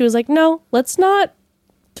say that. She was like, no, let's not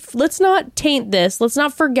taint this. Let's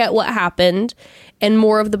not forget what happened and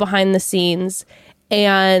more of the behind the scenes.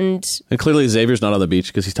 And clearly Xavier's not on the beach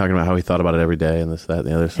because he's talking about how he thought about it every day and this, that, and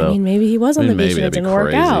the other. So I mean, maybe he was on the beach and it didn't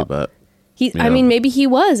work out. But I mean, maybe he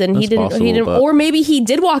was, and he didn't, or maybe he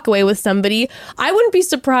did walk away with somebody. I wouldn't be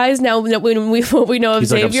surprised now that when we know of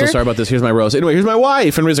Xavier. Like, I'm so sorry about this. Here's my rose. Anyway, here's my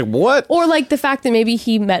wife. And everybody's like, what? Or like the fact that maybe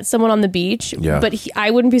he met someone on the beach. Yeah. But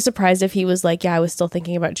I wouldn't be surprised if he was like, yeah, I was still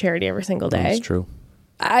thinking about Charity every single day. That's true.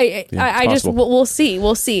 I just we'll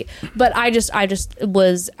see. But I just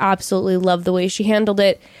was absolutely loved the way she handled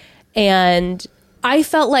it, and I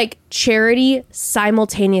felt like Charity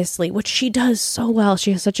simultaneously, which she does so well.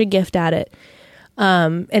 She has such a gift at it,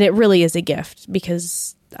 and it really is a gift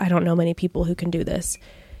because I don't know many people who can do this,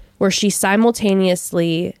 where she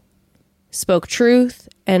simultaneously spoke truth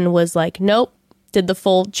and was like, nope, did the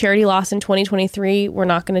full Charity loss in 2023. We're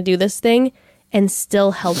not going to do this thing, and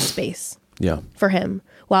still held space. Yeah. For him,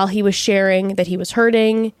 while he was sharing that he was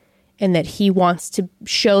hurting and that he wants to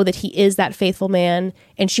show that he is that faithful man.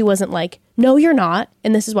 And she wasn't like, no, you're not.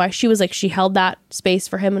 And this is why she was like, she held that space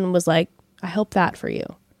for him and was like, I hope that for you.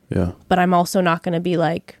 Yeah. But I'm also not going to be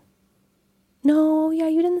like, no, yeah,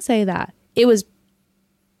 you didn't say that. It was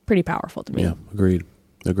pretty powerful to me. Yeah. Agreed.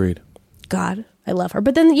 God, I love her.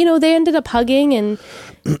 But then, they ended up hugging and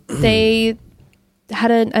they had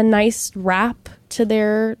a nice wrap to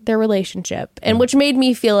their relationship, and which made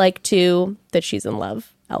me feel like too that she's in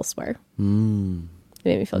love elsewhere. It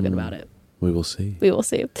made me feel good about it. We will see.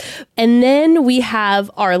 And then we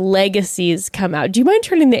have our legacies come out. Do you mind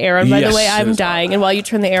turning the air on? By the way, I'm dying, and while you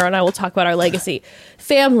turn the air on, I will talk about our legacy.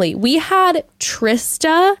 Family, we had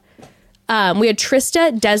Trista,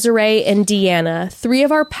 Desiree, and Deanna, 3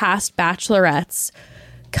 of our past bachelorettes,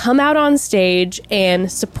 come out on stage and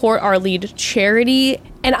support our lead Charity.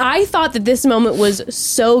 And I thought that this moment was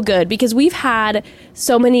so good because we've had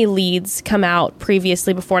so many leads come out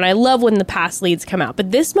previously before, and I love when the past leads come out.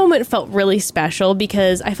 But this moment felt really special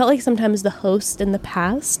because I felt like sometimes the host in the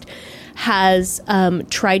past has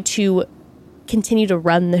tried to continue to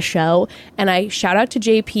run the show. And I shout out to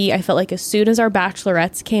JP. I felt like as soon as our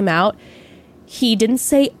bachelorettes came out, he didn't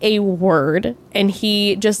say a word, and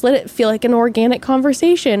he just let it feel like an organic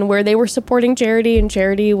conversation where they were supporting Charity and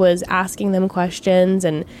Charity was asking them questions.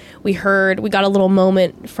 And we got a little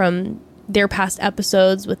moment from their past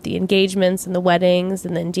episodes with the engagements and the weddings.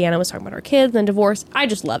 And then Deanna was talking about her kids and then divorce. I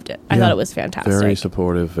just loved it. I thought it was fantastic. Very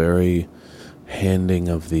supportive, very handing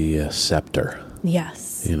of the scepter.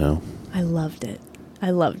 Yes. I loved it.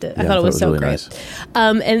 I thought it was so really great. Nice.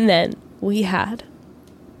 And then we had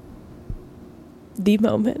the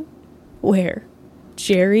moment where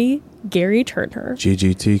Gerry Turner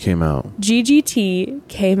GGT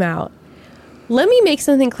came out. Let me make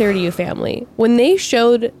something clear to you, family. When they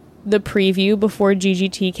showed the preview before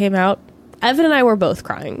GGT came out, Evan and I were both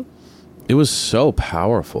crying. It was so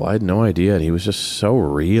powerful. I had no idea. He was just so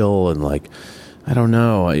real and like, I don't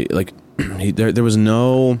know. There was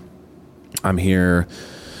no, I'm here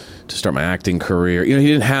to start my acting career. He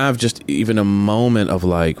didn't have just even a moment of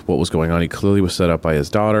like what was going on. He clearly was set up by his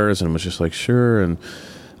daughters and was just like, sure. And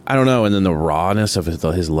I don't know. And then the rawness of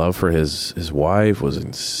his love for his wife was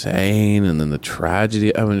insane. And then the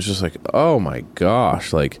tragedy. I mean, it's just like, oh my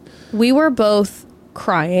gosh. Like, we were both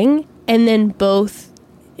crying, and then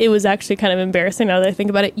it was actually kind of embarrassing now that I think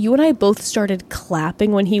about it. You and I both started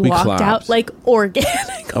clapping when he walked out, like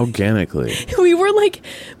organically. We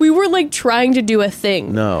were like trying to do a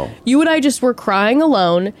thing. No. You and I just were crying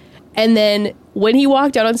alone, and then when he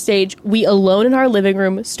walked out on stage, we alone in our living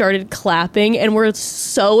room started clapping, and we're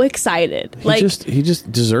so excited. He just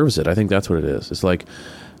deserves it. I think that's what it is. It's like,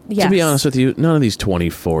 to be honest with you, none of these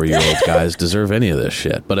 24-year-old guys deserve any of this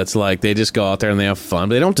shit. But it's like they just go out there and they have fun.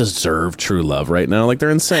 But they don't deserve true love right now. Like, they're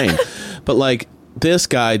insane. But like, this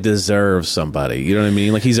guy deserves somebody. You know what I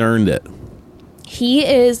mean? Like, he's earned it.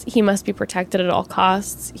 He must be protected at all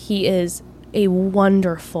costs. He is a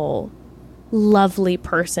wonderful lovely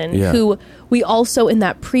person who we also in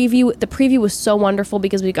that preview, the preview was so wonderful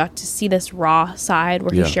because we got to see this raw side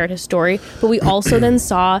where he shared his story, but we also then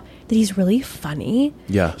saw that he's really funny.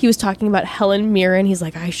 He was talking about Helen Mirren. He's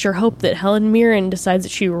like, I sure hope that Helen Mirren decides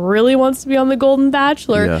that she really wants to be on the Golden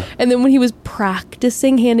Bachelor. And then when he was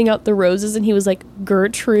practicing handing out the roses and he was like,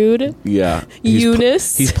 Gertrude,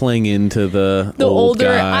 Eunice, he's playing into the older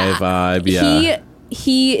guy vibe.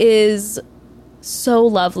 He is so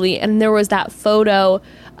lovely. And there was that photo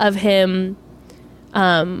of him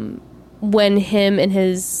when him and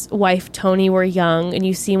his wife Tony were young, and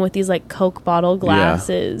you see him with these like Coke bottle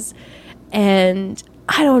glasses. And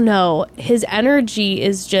I don't know, his energy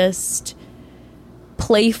is just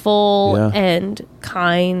playful and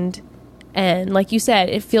kind, and like you said,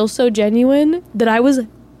 it feels so genuine that I was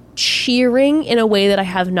cheering in a way that I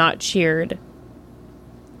have not cheered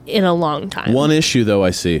in a long time. One issue though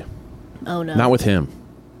I see. Oh no. Not with him.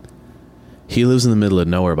 He lives in the middle of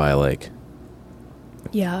nowhere by a lake.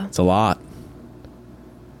 Yeah. It's a lot.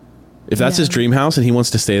 If that's his dream house and he wants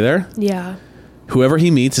to stay there, whoever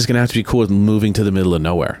he meets is going to have to be cool with moving to the middle of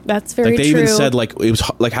nowhere. That's very true. Like they even said, like, it was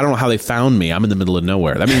like, I don't know how they found me. I'm in the middle of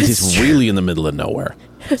nowhere. That means he's really in the middle of nowhere.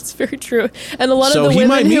 That's very true. And a lot of the women he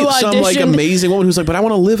might meet who some auditioned, like amazing woman who's like, but I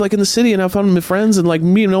want to live like in the city and have fun with my friends and like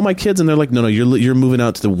me and all my kids. And they're like, no, you're moving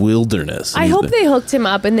out to the wilderness. I hope they hooked him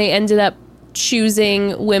up and they ended up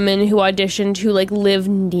choosing women who auditioned who like live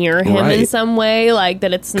near him in some way, like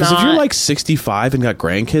that it's not. Because if you're like 65 and got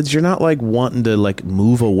grandkids, you're not like wanting to like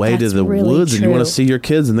move away to the woods and you want to see your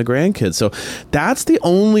kids and the grandkids. So that's the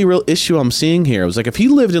only real issue I'm seeing here. It was like if he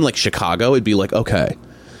lived in like Chicago, it'd be like okay,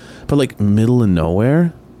 but like middle of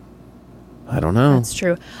nowhere, I don't know. That's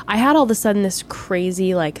true. I had all of a sudden this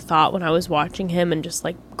crazy like thought when I was watching him and just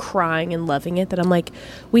like crying and loving it that I'm like,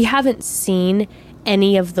 we haven't seen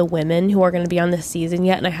any of the women who are going to be on this season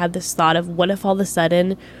yet, and I had this thought of what if all of a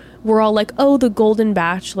sudden we're all like, oh, the Golden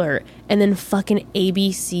Bachelor, and then fucking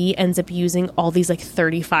ABC ends up using all these like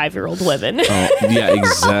 35-year-old women. Oh, yeah,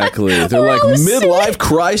 exactly. They're like midlife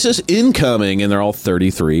crisis incoming, and they're all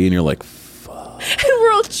 33, and you're like, fuck. And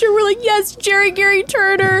we're like, yes, Gerry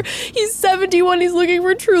Turner, he's 71, he's looking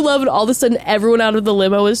for true love, and all of a sudden everyone out of the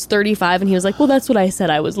limo is 35, and he was like, well, that's what I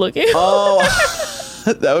said I was looking for. Oh.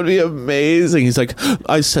 That would be amazing. He's like,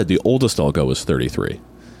 I said the oldest I'll go is 33.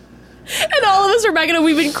 And all of us are back and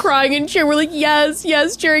we've been crying and cheering. We're like, yes,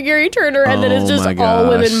 Gerry Turner. And then it's just all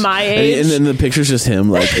women my age. And then the picture's just him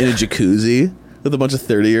like in a jacuzzi with a bunch of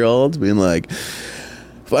 30-year-olds being like,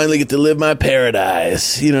 finally get to live my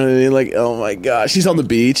paradise. You know what I mean? Like, oh my gosh. He's on the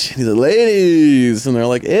beach. He's like, ladies. And they're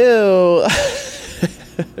like, ew.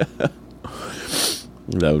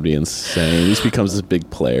 That would be insane. He just becomes this big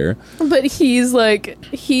player. But he's like,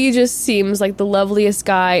 he just seems like the loveliest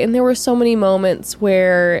guy. And there were so many moments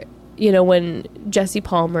where, you know, when Jesse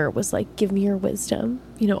Palmer was like, give me your wisdom,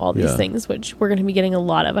 you know, all these things, which we're going to be getting a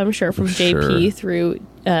lot of, I'm sure, from JP through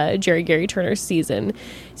Gerry Turner's season.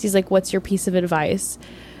 So he's like, what's your piece of advice?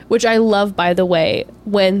 Which I love, by the way,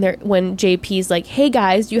 when JP's like, hey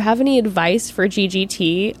guys, do you have any advice for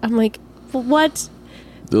GGT? I'm like, what?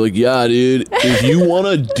 They're like, yeah, dude, if you want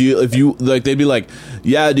to do, if you, like, they'd be like,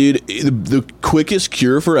 yeah, dude, the quickest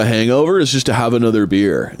cure for a hangover is just to have another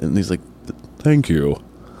beer. And he's like, thank you.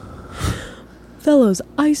 Fellows,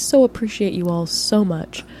 I so appreciate you all so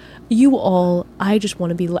much. You all, I just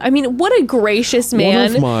want to be, I mean, what a gracious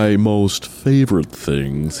man. One of my most favorite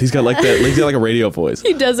things. He's got like that, he's got like a radio voice.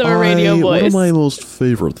 He does have a radio voice. One of my most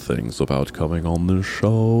favorite things about coming on this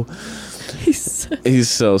show. He's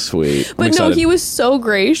so sweet. But no, he was so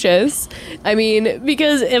gracious. I mean,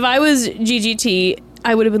 because if I was GGT,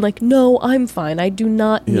 I would have been like, no, I'm fine. I do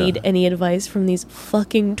not need any advice from these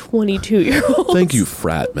fucking 22-year-olds. Thank you,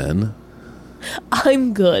 frat men.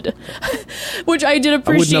 I'm good. Which I did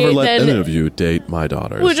appreciate. I would never let any of you date my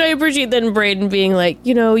daughters. Which I appreciate then Brayden being like,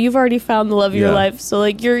 you know, you've already found the love of your life, so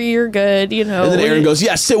like you're good, you know. And then Aaron goes,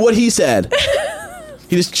 yes, say what he said.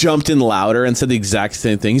 He just jumped in louder and said the exact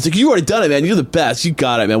same thing. He's like, you already done it, man. You're the best. You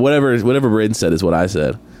got it, man. Whatever Brayden said is what I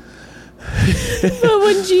said. But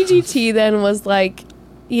when GGT then was like,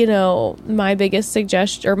 you know, my biggest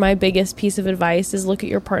suggestion or my biggest piece of advice is look at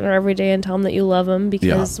your partner every day and tell them that you love them,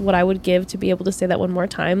 because what I would give to be able to say that one more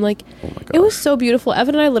time, like, it was so beautiful.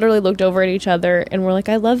 Evan and I literally looked over at each other and we're like,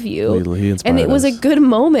 I love you. And it was a good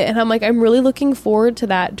moment. And I'm like, I'm really looking forward to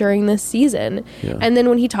that during this season. Yeah. And then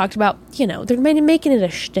when he talked about, you know, they're making it a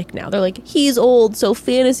shtick now. They're like, he's old, so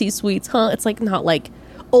fantasy suites, huh? It's like, not like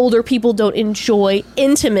older people don't enjoy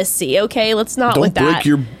intimacy, okay? Let's not with that.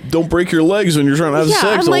 Don't break your legs when you're trying to have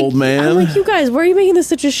sex, like, old man. I'm like, you guys, why are you making this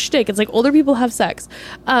such a shtick? It's like older people have sex.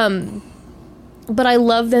 But I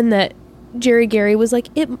love then that Gerry was like,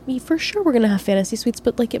 for sure we're going to have fantasy suites,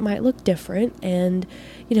 but like it might look different. And,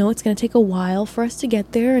 you know, it's going to take a while for us to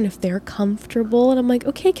get there. And if they're comfortable, and I'm like,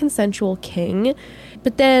 okay, consensual king.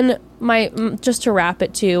 But then just to wrap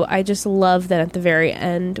it too, I just love that at the very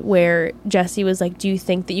end where Jesse was like, do you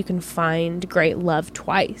think that you can find great love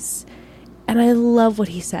twice? And I love what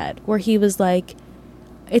he said, where he was like,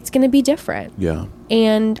 it's going to be different. Yeah.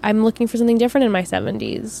 And I'm looking for something different in my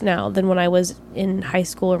 70s now than when I was in high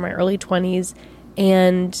school or my early 20s.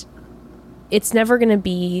 And it's never going to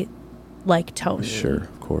be like Tony. Sure,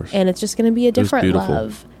 of course. And it's just going to be a different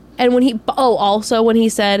love. And when when he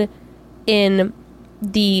said in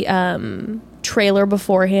the trailer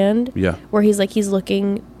beforehand, where he's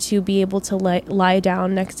looking to be able to lie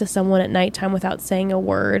down next to someone at nighttime without saying a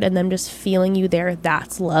word and them just feeling you there,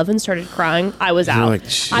 that's love, and started crying. I was out. Like,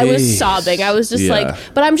 I was sobbing. I was just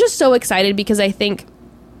but I'm just so excited because I think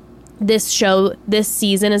this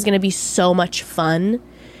season is going to be so much fun.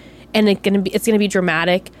 And it's gonna be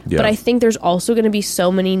dramatic, but I think there's also gonna be so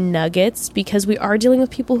many nuggets because we are dealing with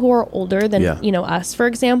people who are older than us, for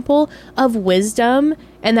example, of wisdom,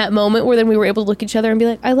 and that moment where then we were able to look at each other and be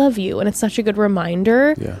like, "I love you," and it's such a good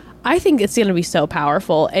reminder. Yeah. I think it's gonna be so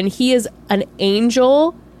powerful, and he is an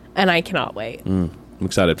angel, and I cannot wait. I'm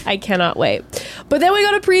excited. I cannot wait. But then we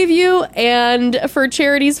got a preview, and for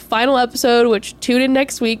Charity's final episode, which tune in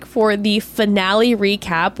next week for the finale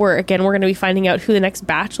recap, where again we're going to be finding out who the next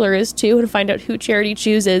Bachelor is too, and find out who Charity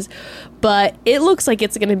chooses. But it looks like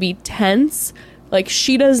it's going to be tense. Like,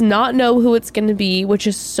 she does not know who it's going to be, which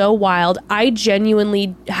is so wild. I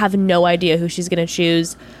genuinely have no idea who she's going to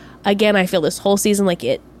choose. Again, I feel this whole season like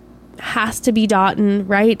it has to be Dotun,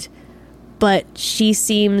 right? But she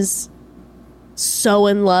seems so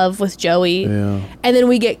in love with Joey. And then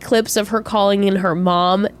we get clips of her calling in her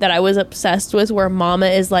mom that I was obsessed with, where Mama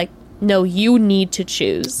is like, no, you need to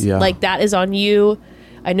choose. Like, that is on you.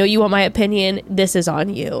 I know you want my opinion. This is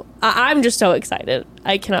on you. I'm just so excited.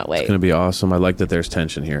 I cannot wait. It's going to be awesome. I like that there's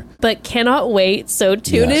tension here. But cannot wait. So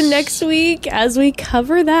tune in next week as we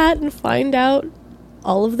cover that and find out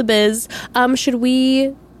all of the biz. Should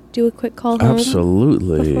we do a quick call home?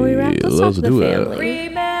 Absolutely. Before we wrap, let's talk to the family.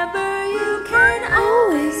 Remember, you can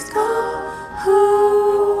always call home.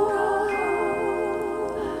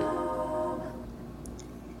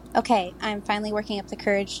 Okay, I'm finally working up the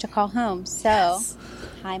courage to call home. So,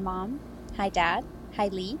 Hi, Mom. Hi, Dad. Hi,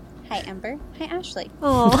 Lee. Hi, Ember. Hi, Ashley.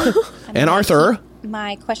 And Arthur.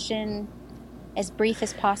 My question as brief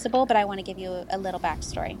as possible, but I want to give you a little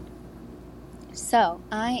backstory. So,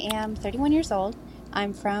 I am 31 years old.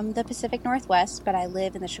 I'm from the Pacific Northwest, but I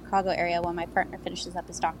live in the Chicago area while my partner finishes up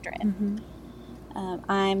his doctorate.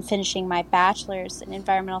 I'm finishing my bachelor's in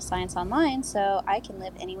environmental science online, so I can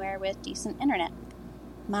live anywhere with decent internet.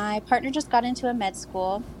 My partner just got into a med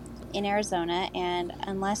school in Arizona, and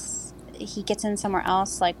unless he gets in somewhere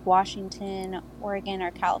else like Washington, Oregon,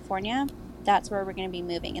 or California, that's where we're going to be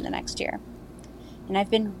moving in the next year. And I've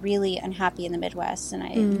been really unhappy in the Midwest, and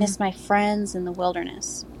I miss my friends in the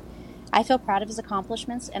wilderness. I feel proud of his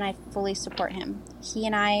accomplishments, and I fully support him. He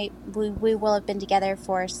and I, we will have been together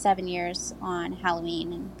for 7 years on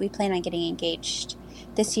Halloween, and we plan on getting engaged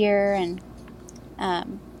this year, and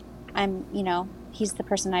he's the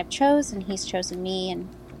person I've chose, and he's chosen me, and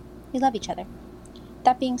we love each other.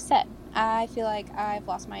 That being said, I feel like I've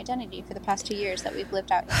lost my identity for the past 2 years that we've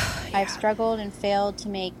lived out here. I've struggled and failed to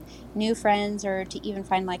make new friends or to even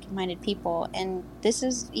find like-minded people, and this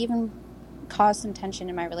has even caused some tension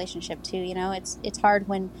in my relationship too. You know, it's hard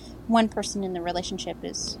when one person in the relationship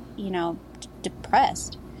is,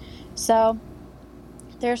 depressed. So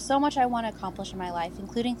there's so much I want to accomplish in my life,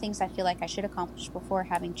 including things I feel like I should accomplish before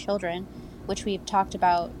having children, which we've talked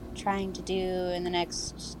about trying to do in the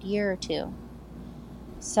next year or two.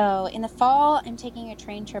 So in the fall, I'm taking a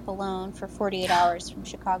train trip alone for 48 hours from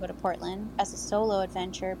Chicago to Portland as a solo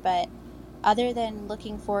adventure, but other than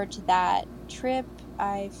looking forward to that trip,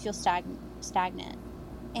 I feel stagnant.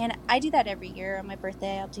 And I do that every year on my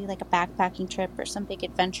birthday. I'll do like a backpacking trip or some big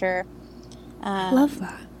adventure. I love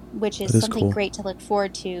that. Which is something cool, great to look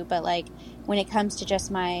forward to. But like when it comes to just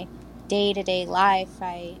my day-to-day life,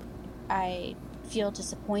 I feel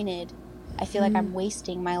disappointed. I feel like I'm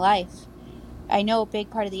wasting my life. I know a big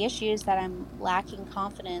part of the issue is that I'm lacking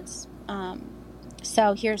confidence.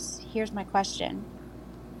 So here's my question.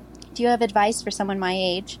 Do you have advice for someone my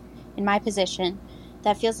age, in my position,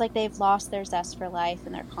 that feels like they've lost their zest for life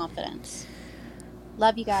and their confidence?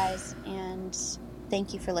 Love you guys, and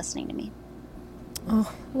thank you for listening to me. Oh,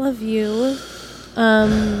 love you.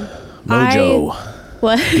 Mojo.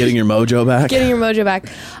 What? Getting your mojo back? Getting your mojo back.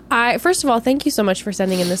 First of all, thank you so much for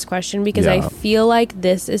sending in this question, because I feel like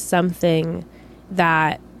this is something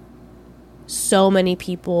that so many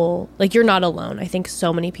people, like, you're not alone. I think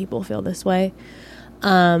so many people feel this way.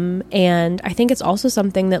 And I think it's also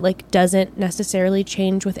something that, like, doesn't necessarily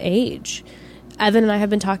change with age. Evan and I have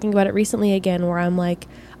been talking about it recently again, where I'm like,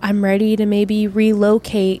 I'm ready to maybe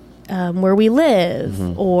relocate where we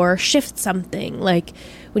live or shift something, like,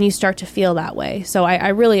 when you start to feel that way. So I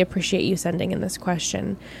really appreciate you sending in this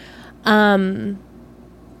question.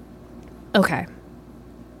 Okay.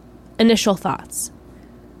 Initial thoughts.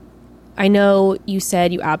 I know you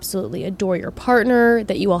said you absolutely adore your partner,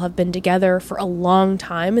 that you all have been together for a long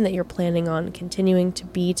time, and that you're planning on continuing to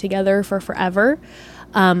be together for forever.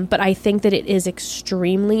 But I think that it is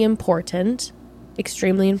extremely important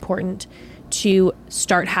to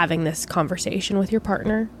start having this conversation with your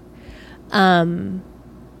partner.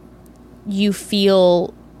 You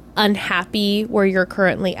feel unhappy where you're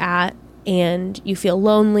currently at, and you feel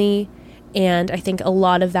lonely. And I think a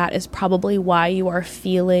lot of that is probably why you are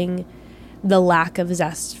feeling the lack of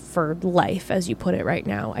zest for life, as you put it right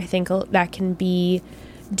now. I think that can be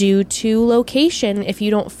due to location if you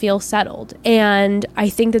don't feel settled. And I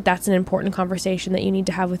think that that's an important conversation that you need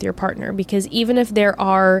to have with your partner, because even if there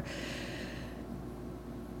are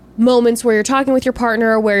moments where you're talking with your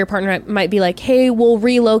partner where your partner might be like, hey, we'll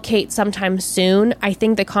relocate sometime soon, I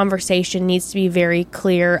think the conversation needs to be very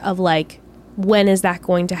clear of, like, when is that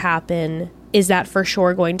going to happen? Is that for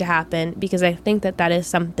sure going to happen? Because I think that that is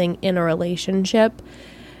something in a relationship,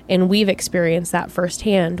 and we've experienced that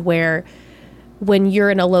firsthand, where when you're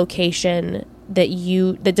in a location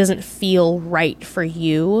that doesn't feel right for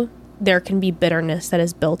you, there can be bitterness that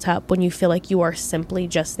is built up when you feel like you are simply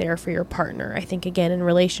just there for your partner. I think, again, in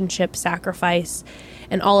relationship, sacrifice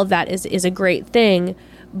and all of that is a great thing.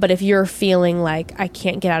 But if you're feeling like, I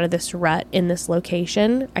can't get out of this rut in this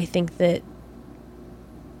location, I think that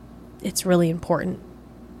it's really important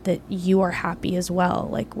that you are happy as well,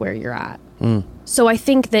 like where you're at. So I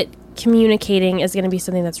think that communicating is going to be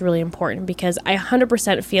something that's really important, because I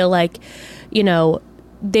 100% feel like, you know,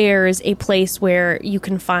 there's a place where you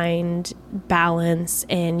can find balance,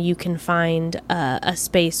 and you can find a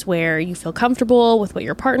space where you feel comfortable with what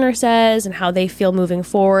your partner says and how they feel moving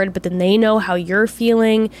forward, but then they know how you're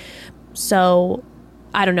feeling. So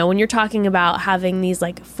I don't know, when you're talking about having these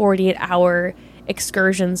like 48-hour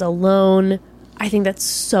excursions alone, I think that's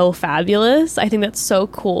so fabulous. I think that's so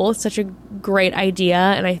cool. It's such a great idea.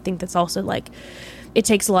 And I think that's also, like, it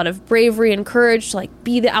takes a lot of bravery and courage to, like,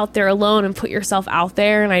 be out there alone and put yourself out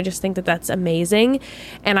there. And I just think that that's amazing.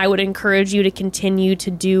 And I would encourage you to continue to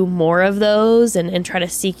do more of those and try to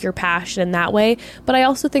seek your passion in that way. But I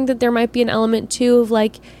also think that there might be an element too of,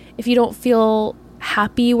 like, if you don't feel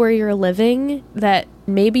happy where you're living, that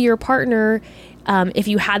maybe your partner, if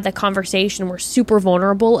you had that conversation, were super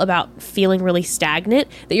vulnerable about feeling really stagnant,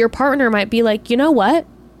 that your partner might be like, you know what?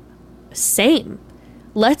 Same.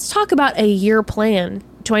 Let's talk about a year plan.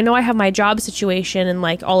 I know I have my job situation and,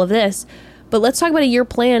 like, all of this, but let's talk about a year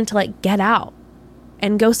plan to, like, get out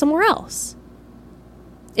and go somewhere else.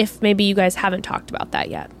 If maybe you guys haven't talked about that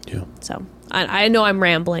yet. Yeah. So I know I'm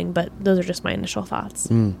rambling, but those are just my initial thoughts.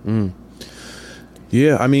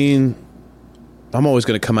 Yeah, I mean, I'm always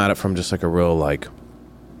going to come at it from just like a real, like,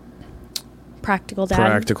 practical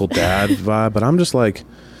dad vibe. But I'm just like,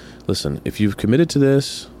 listen, if you've committed to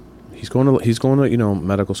this, he's going to, you know,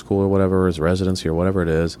 medical school or whatever, his residency or whatever it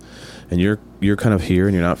is, and you're kind of here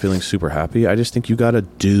and you're not feeling super happy. I just think you got to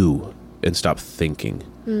do and stop thinking.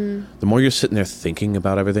 The more you're sitting there thinking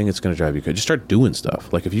about everything, it's going to drive you crazy. Just start doing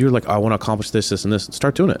stuff. Like, if you're like, oh, I want to accomplish this, this, and this,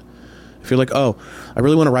 start doing it. If you're like, oh, I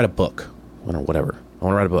really want to write a book, or whatever, I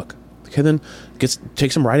want to write a book. Okay, then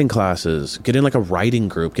take some writing classes, get in like a writing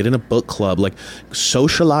group, get in a book club, like,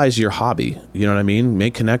 socialize your hobby. You know what I mean?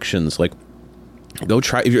 Make connections. Like, go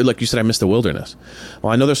try. If you're, like you said, I miss the wilderness.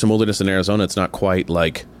 Well, I know there's some wilderness in Arizona. It's not quite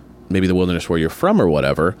like maybe the wilderness where you're from or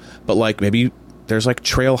whatever, but like maybe there's like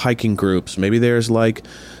trail hiking groups. Maybe there's like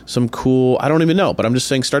some cool, I don't even know, but I'm just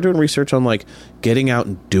saying, start doing research on like getting out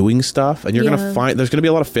and doing stuff. And you're going to find, there's going to be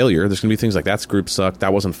a lot of failure. There's going to be things like, that group sucked,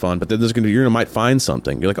 that wasn't fun. But then you might find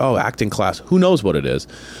something. You're like, oh, acting class, who knows what it is.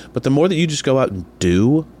 But the more that you just go out and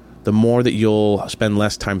do, the more that you'll spend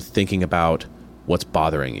less time thinking about what's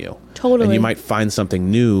bothering you. Totally. And you might find something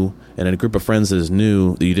new and in a group of friends that is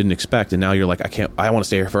new that you didn't expect. And now you're like, I want to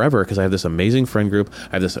stay here forever because I have this amazing friend group.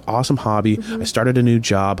 I have this awesome hobby. I started a new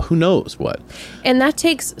job. Who knows what? And that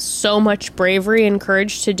takes so much bravery and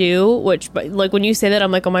courage to do, which, like, when you say that,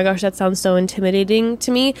 I'm like, oh my gosh, that sounds so intimidating to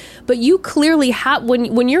me. But you clearly have,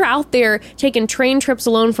 when you're out there taking train trips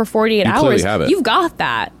alone for 48 hours, you've got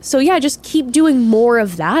that. So yeah, just keep doing more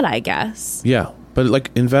of that, I guess. Yeah. But like,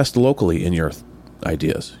 invest locally in your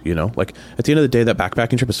ideas, you know, like at the end of the day, that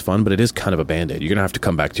backpacking trip is fun, but it is kind of a band-aid. You're gonna have to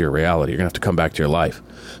come back to your reality. You're gonna have to come back to your life.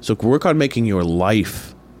 So work on making your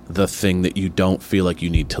life the thing that you don't feel like you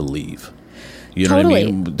need to leave. You know what I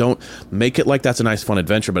mean? Don't make it like that's a nice fun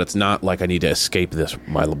adventure, but it's not like I need to escape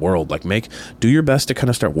my world. Like do your best to kind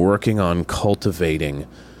of start working on cultivating.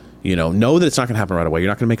 You know that it's not going to happen right away. You're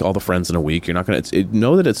not going to make all the friends in a week. You're not going to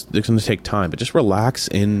know that it's going to take time, but just relax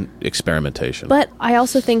in experimentation. But I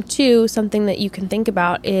also think too, something that you can think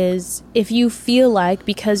about is if you feel like,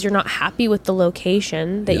 because you're not happy with the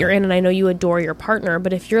location that you're in, and I know you adore your partner,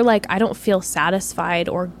 but if you're like, I don't feel satisfied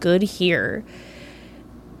or good here,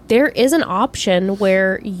 there is an option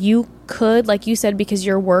where you could, like you said, because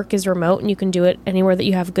your work is remote and you can do it anywhere that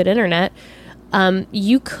you have good internet,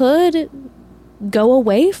 you could go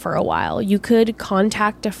away for a while. You could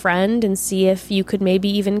contact a friend and see if you could maybe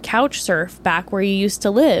even couch surf back where you used to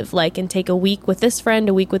live, like, and take a week with this friend,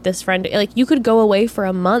 a week with this friend. Like, you could go away for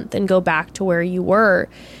a month and go back to where you were.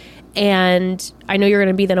 And I know you're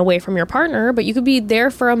going to be then away from your partner, but you could be there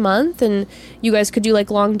for a month and you guys could do like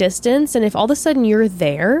long distance. And if all of a sudden you're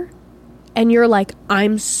there and you're like,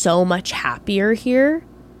 I'm so much happier here,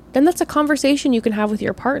 then that's a conversation you can have with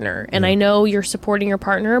your partner. And I know you're supporting your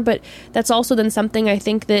partner, but that's also then something I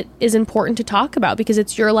think that is important to talk about because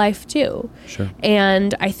it's your life too. Sure.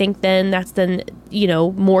 And I think then that's then,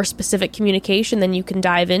 more specific communication than you can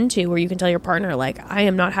dive into where you can tell your partner, like, I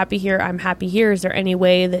am not happy here. I'm happy here. Is there any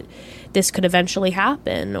way that this could eventually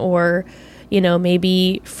happen? Or,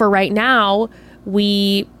 maybe for right now,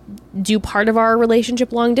 we do part of our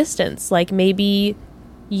relationship long distance. Like maybe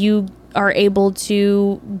you are able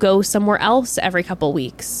to go somewhere else every couple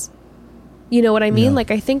weeks. You know what I mean? Yeah.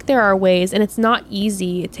 Like, I think there are ways, and it's not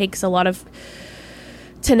easy. It takes a lot of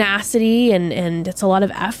tenacity and it's a lot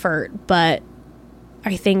of effort. But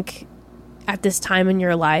I think at this time in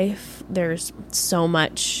your life, there's so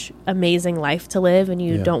much amazing life to live, and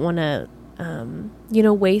you don't want to,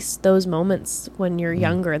 waste those moments when you're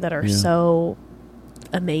younger that are so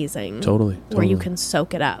amazing. Totally. Where you can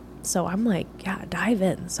soak it up. So I'm like, dive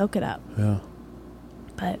in, soak it up. Yeah.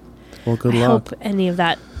 But good luck. I hope any of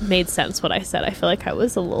that made sense. What I said, I feel like I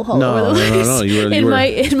was a little all over the place. No. You were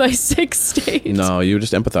in my sick state. No, you were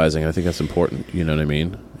just empathizing. I think that's important. You know what I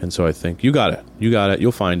mean? And so I think you got it.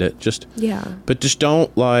 You'll find it. But just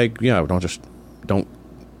don't don't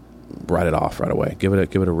write it off right away. Give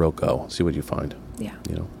it a real go. See what you find. Yeah.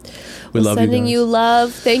 We love you guys. Sending you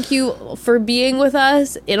love. Thank you for being with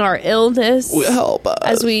us in our illness. Help us.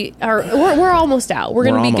 As we're almost out. We're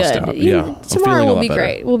going to be good. Out. Yeah. Tomorrow will be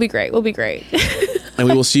great. We'll be great. And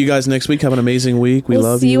we will see you guys next week. Have an amazing week. We love you.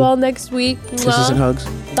 We'll see you all next week. Kisses and hugs.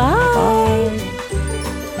 Bye.